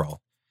in Peril.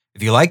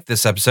 If you liked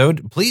this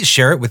episode, please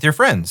share it with your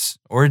friends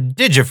or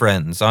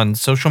digifriends on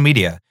social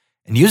media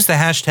and use the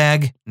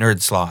hashtag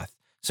NerdSloth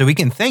so we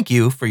can thank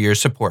you for your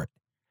support.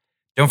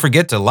 Don't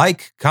forget to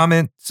like,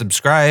 comment,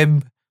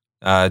 subscribe,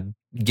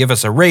 give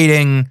us a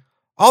rating,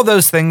 all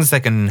those things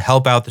that can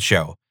help out the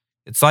show.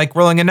 It's like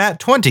rolling a nat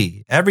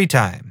 20 every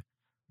time.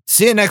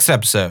 See you next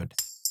episode.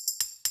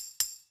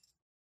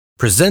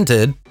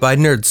 Presented by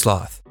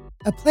NerdSloth,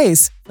 a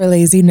place for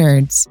lazy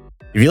nerds.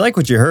 If you like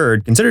what you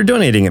heard, consider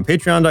donating at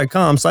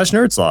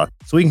patreon.com/nerdsloth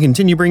so we can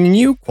continue bringing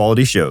you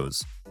quality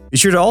shows. Be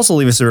sure to also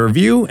leave us a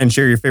review and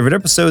share your favorite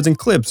episodes and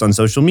clips on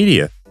social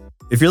media.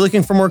 If you're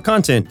looking for more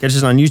content, catch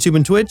us on YouTube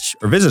and Twitch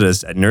or visit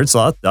us at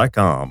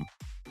nerdsloth.com.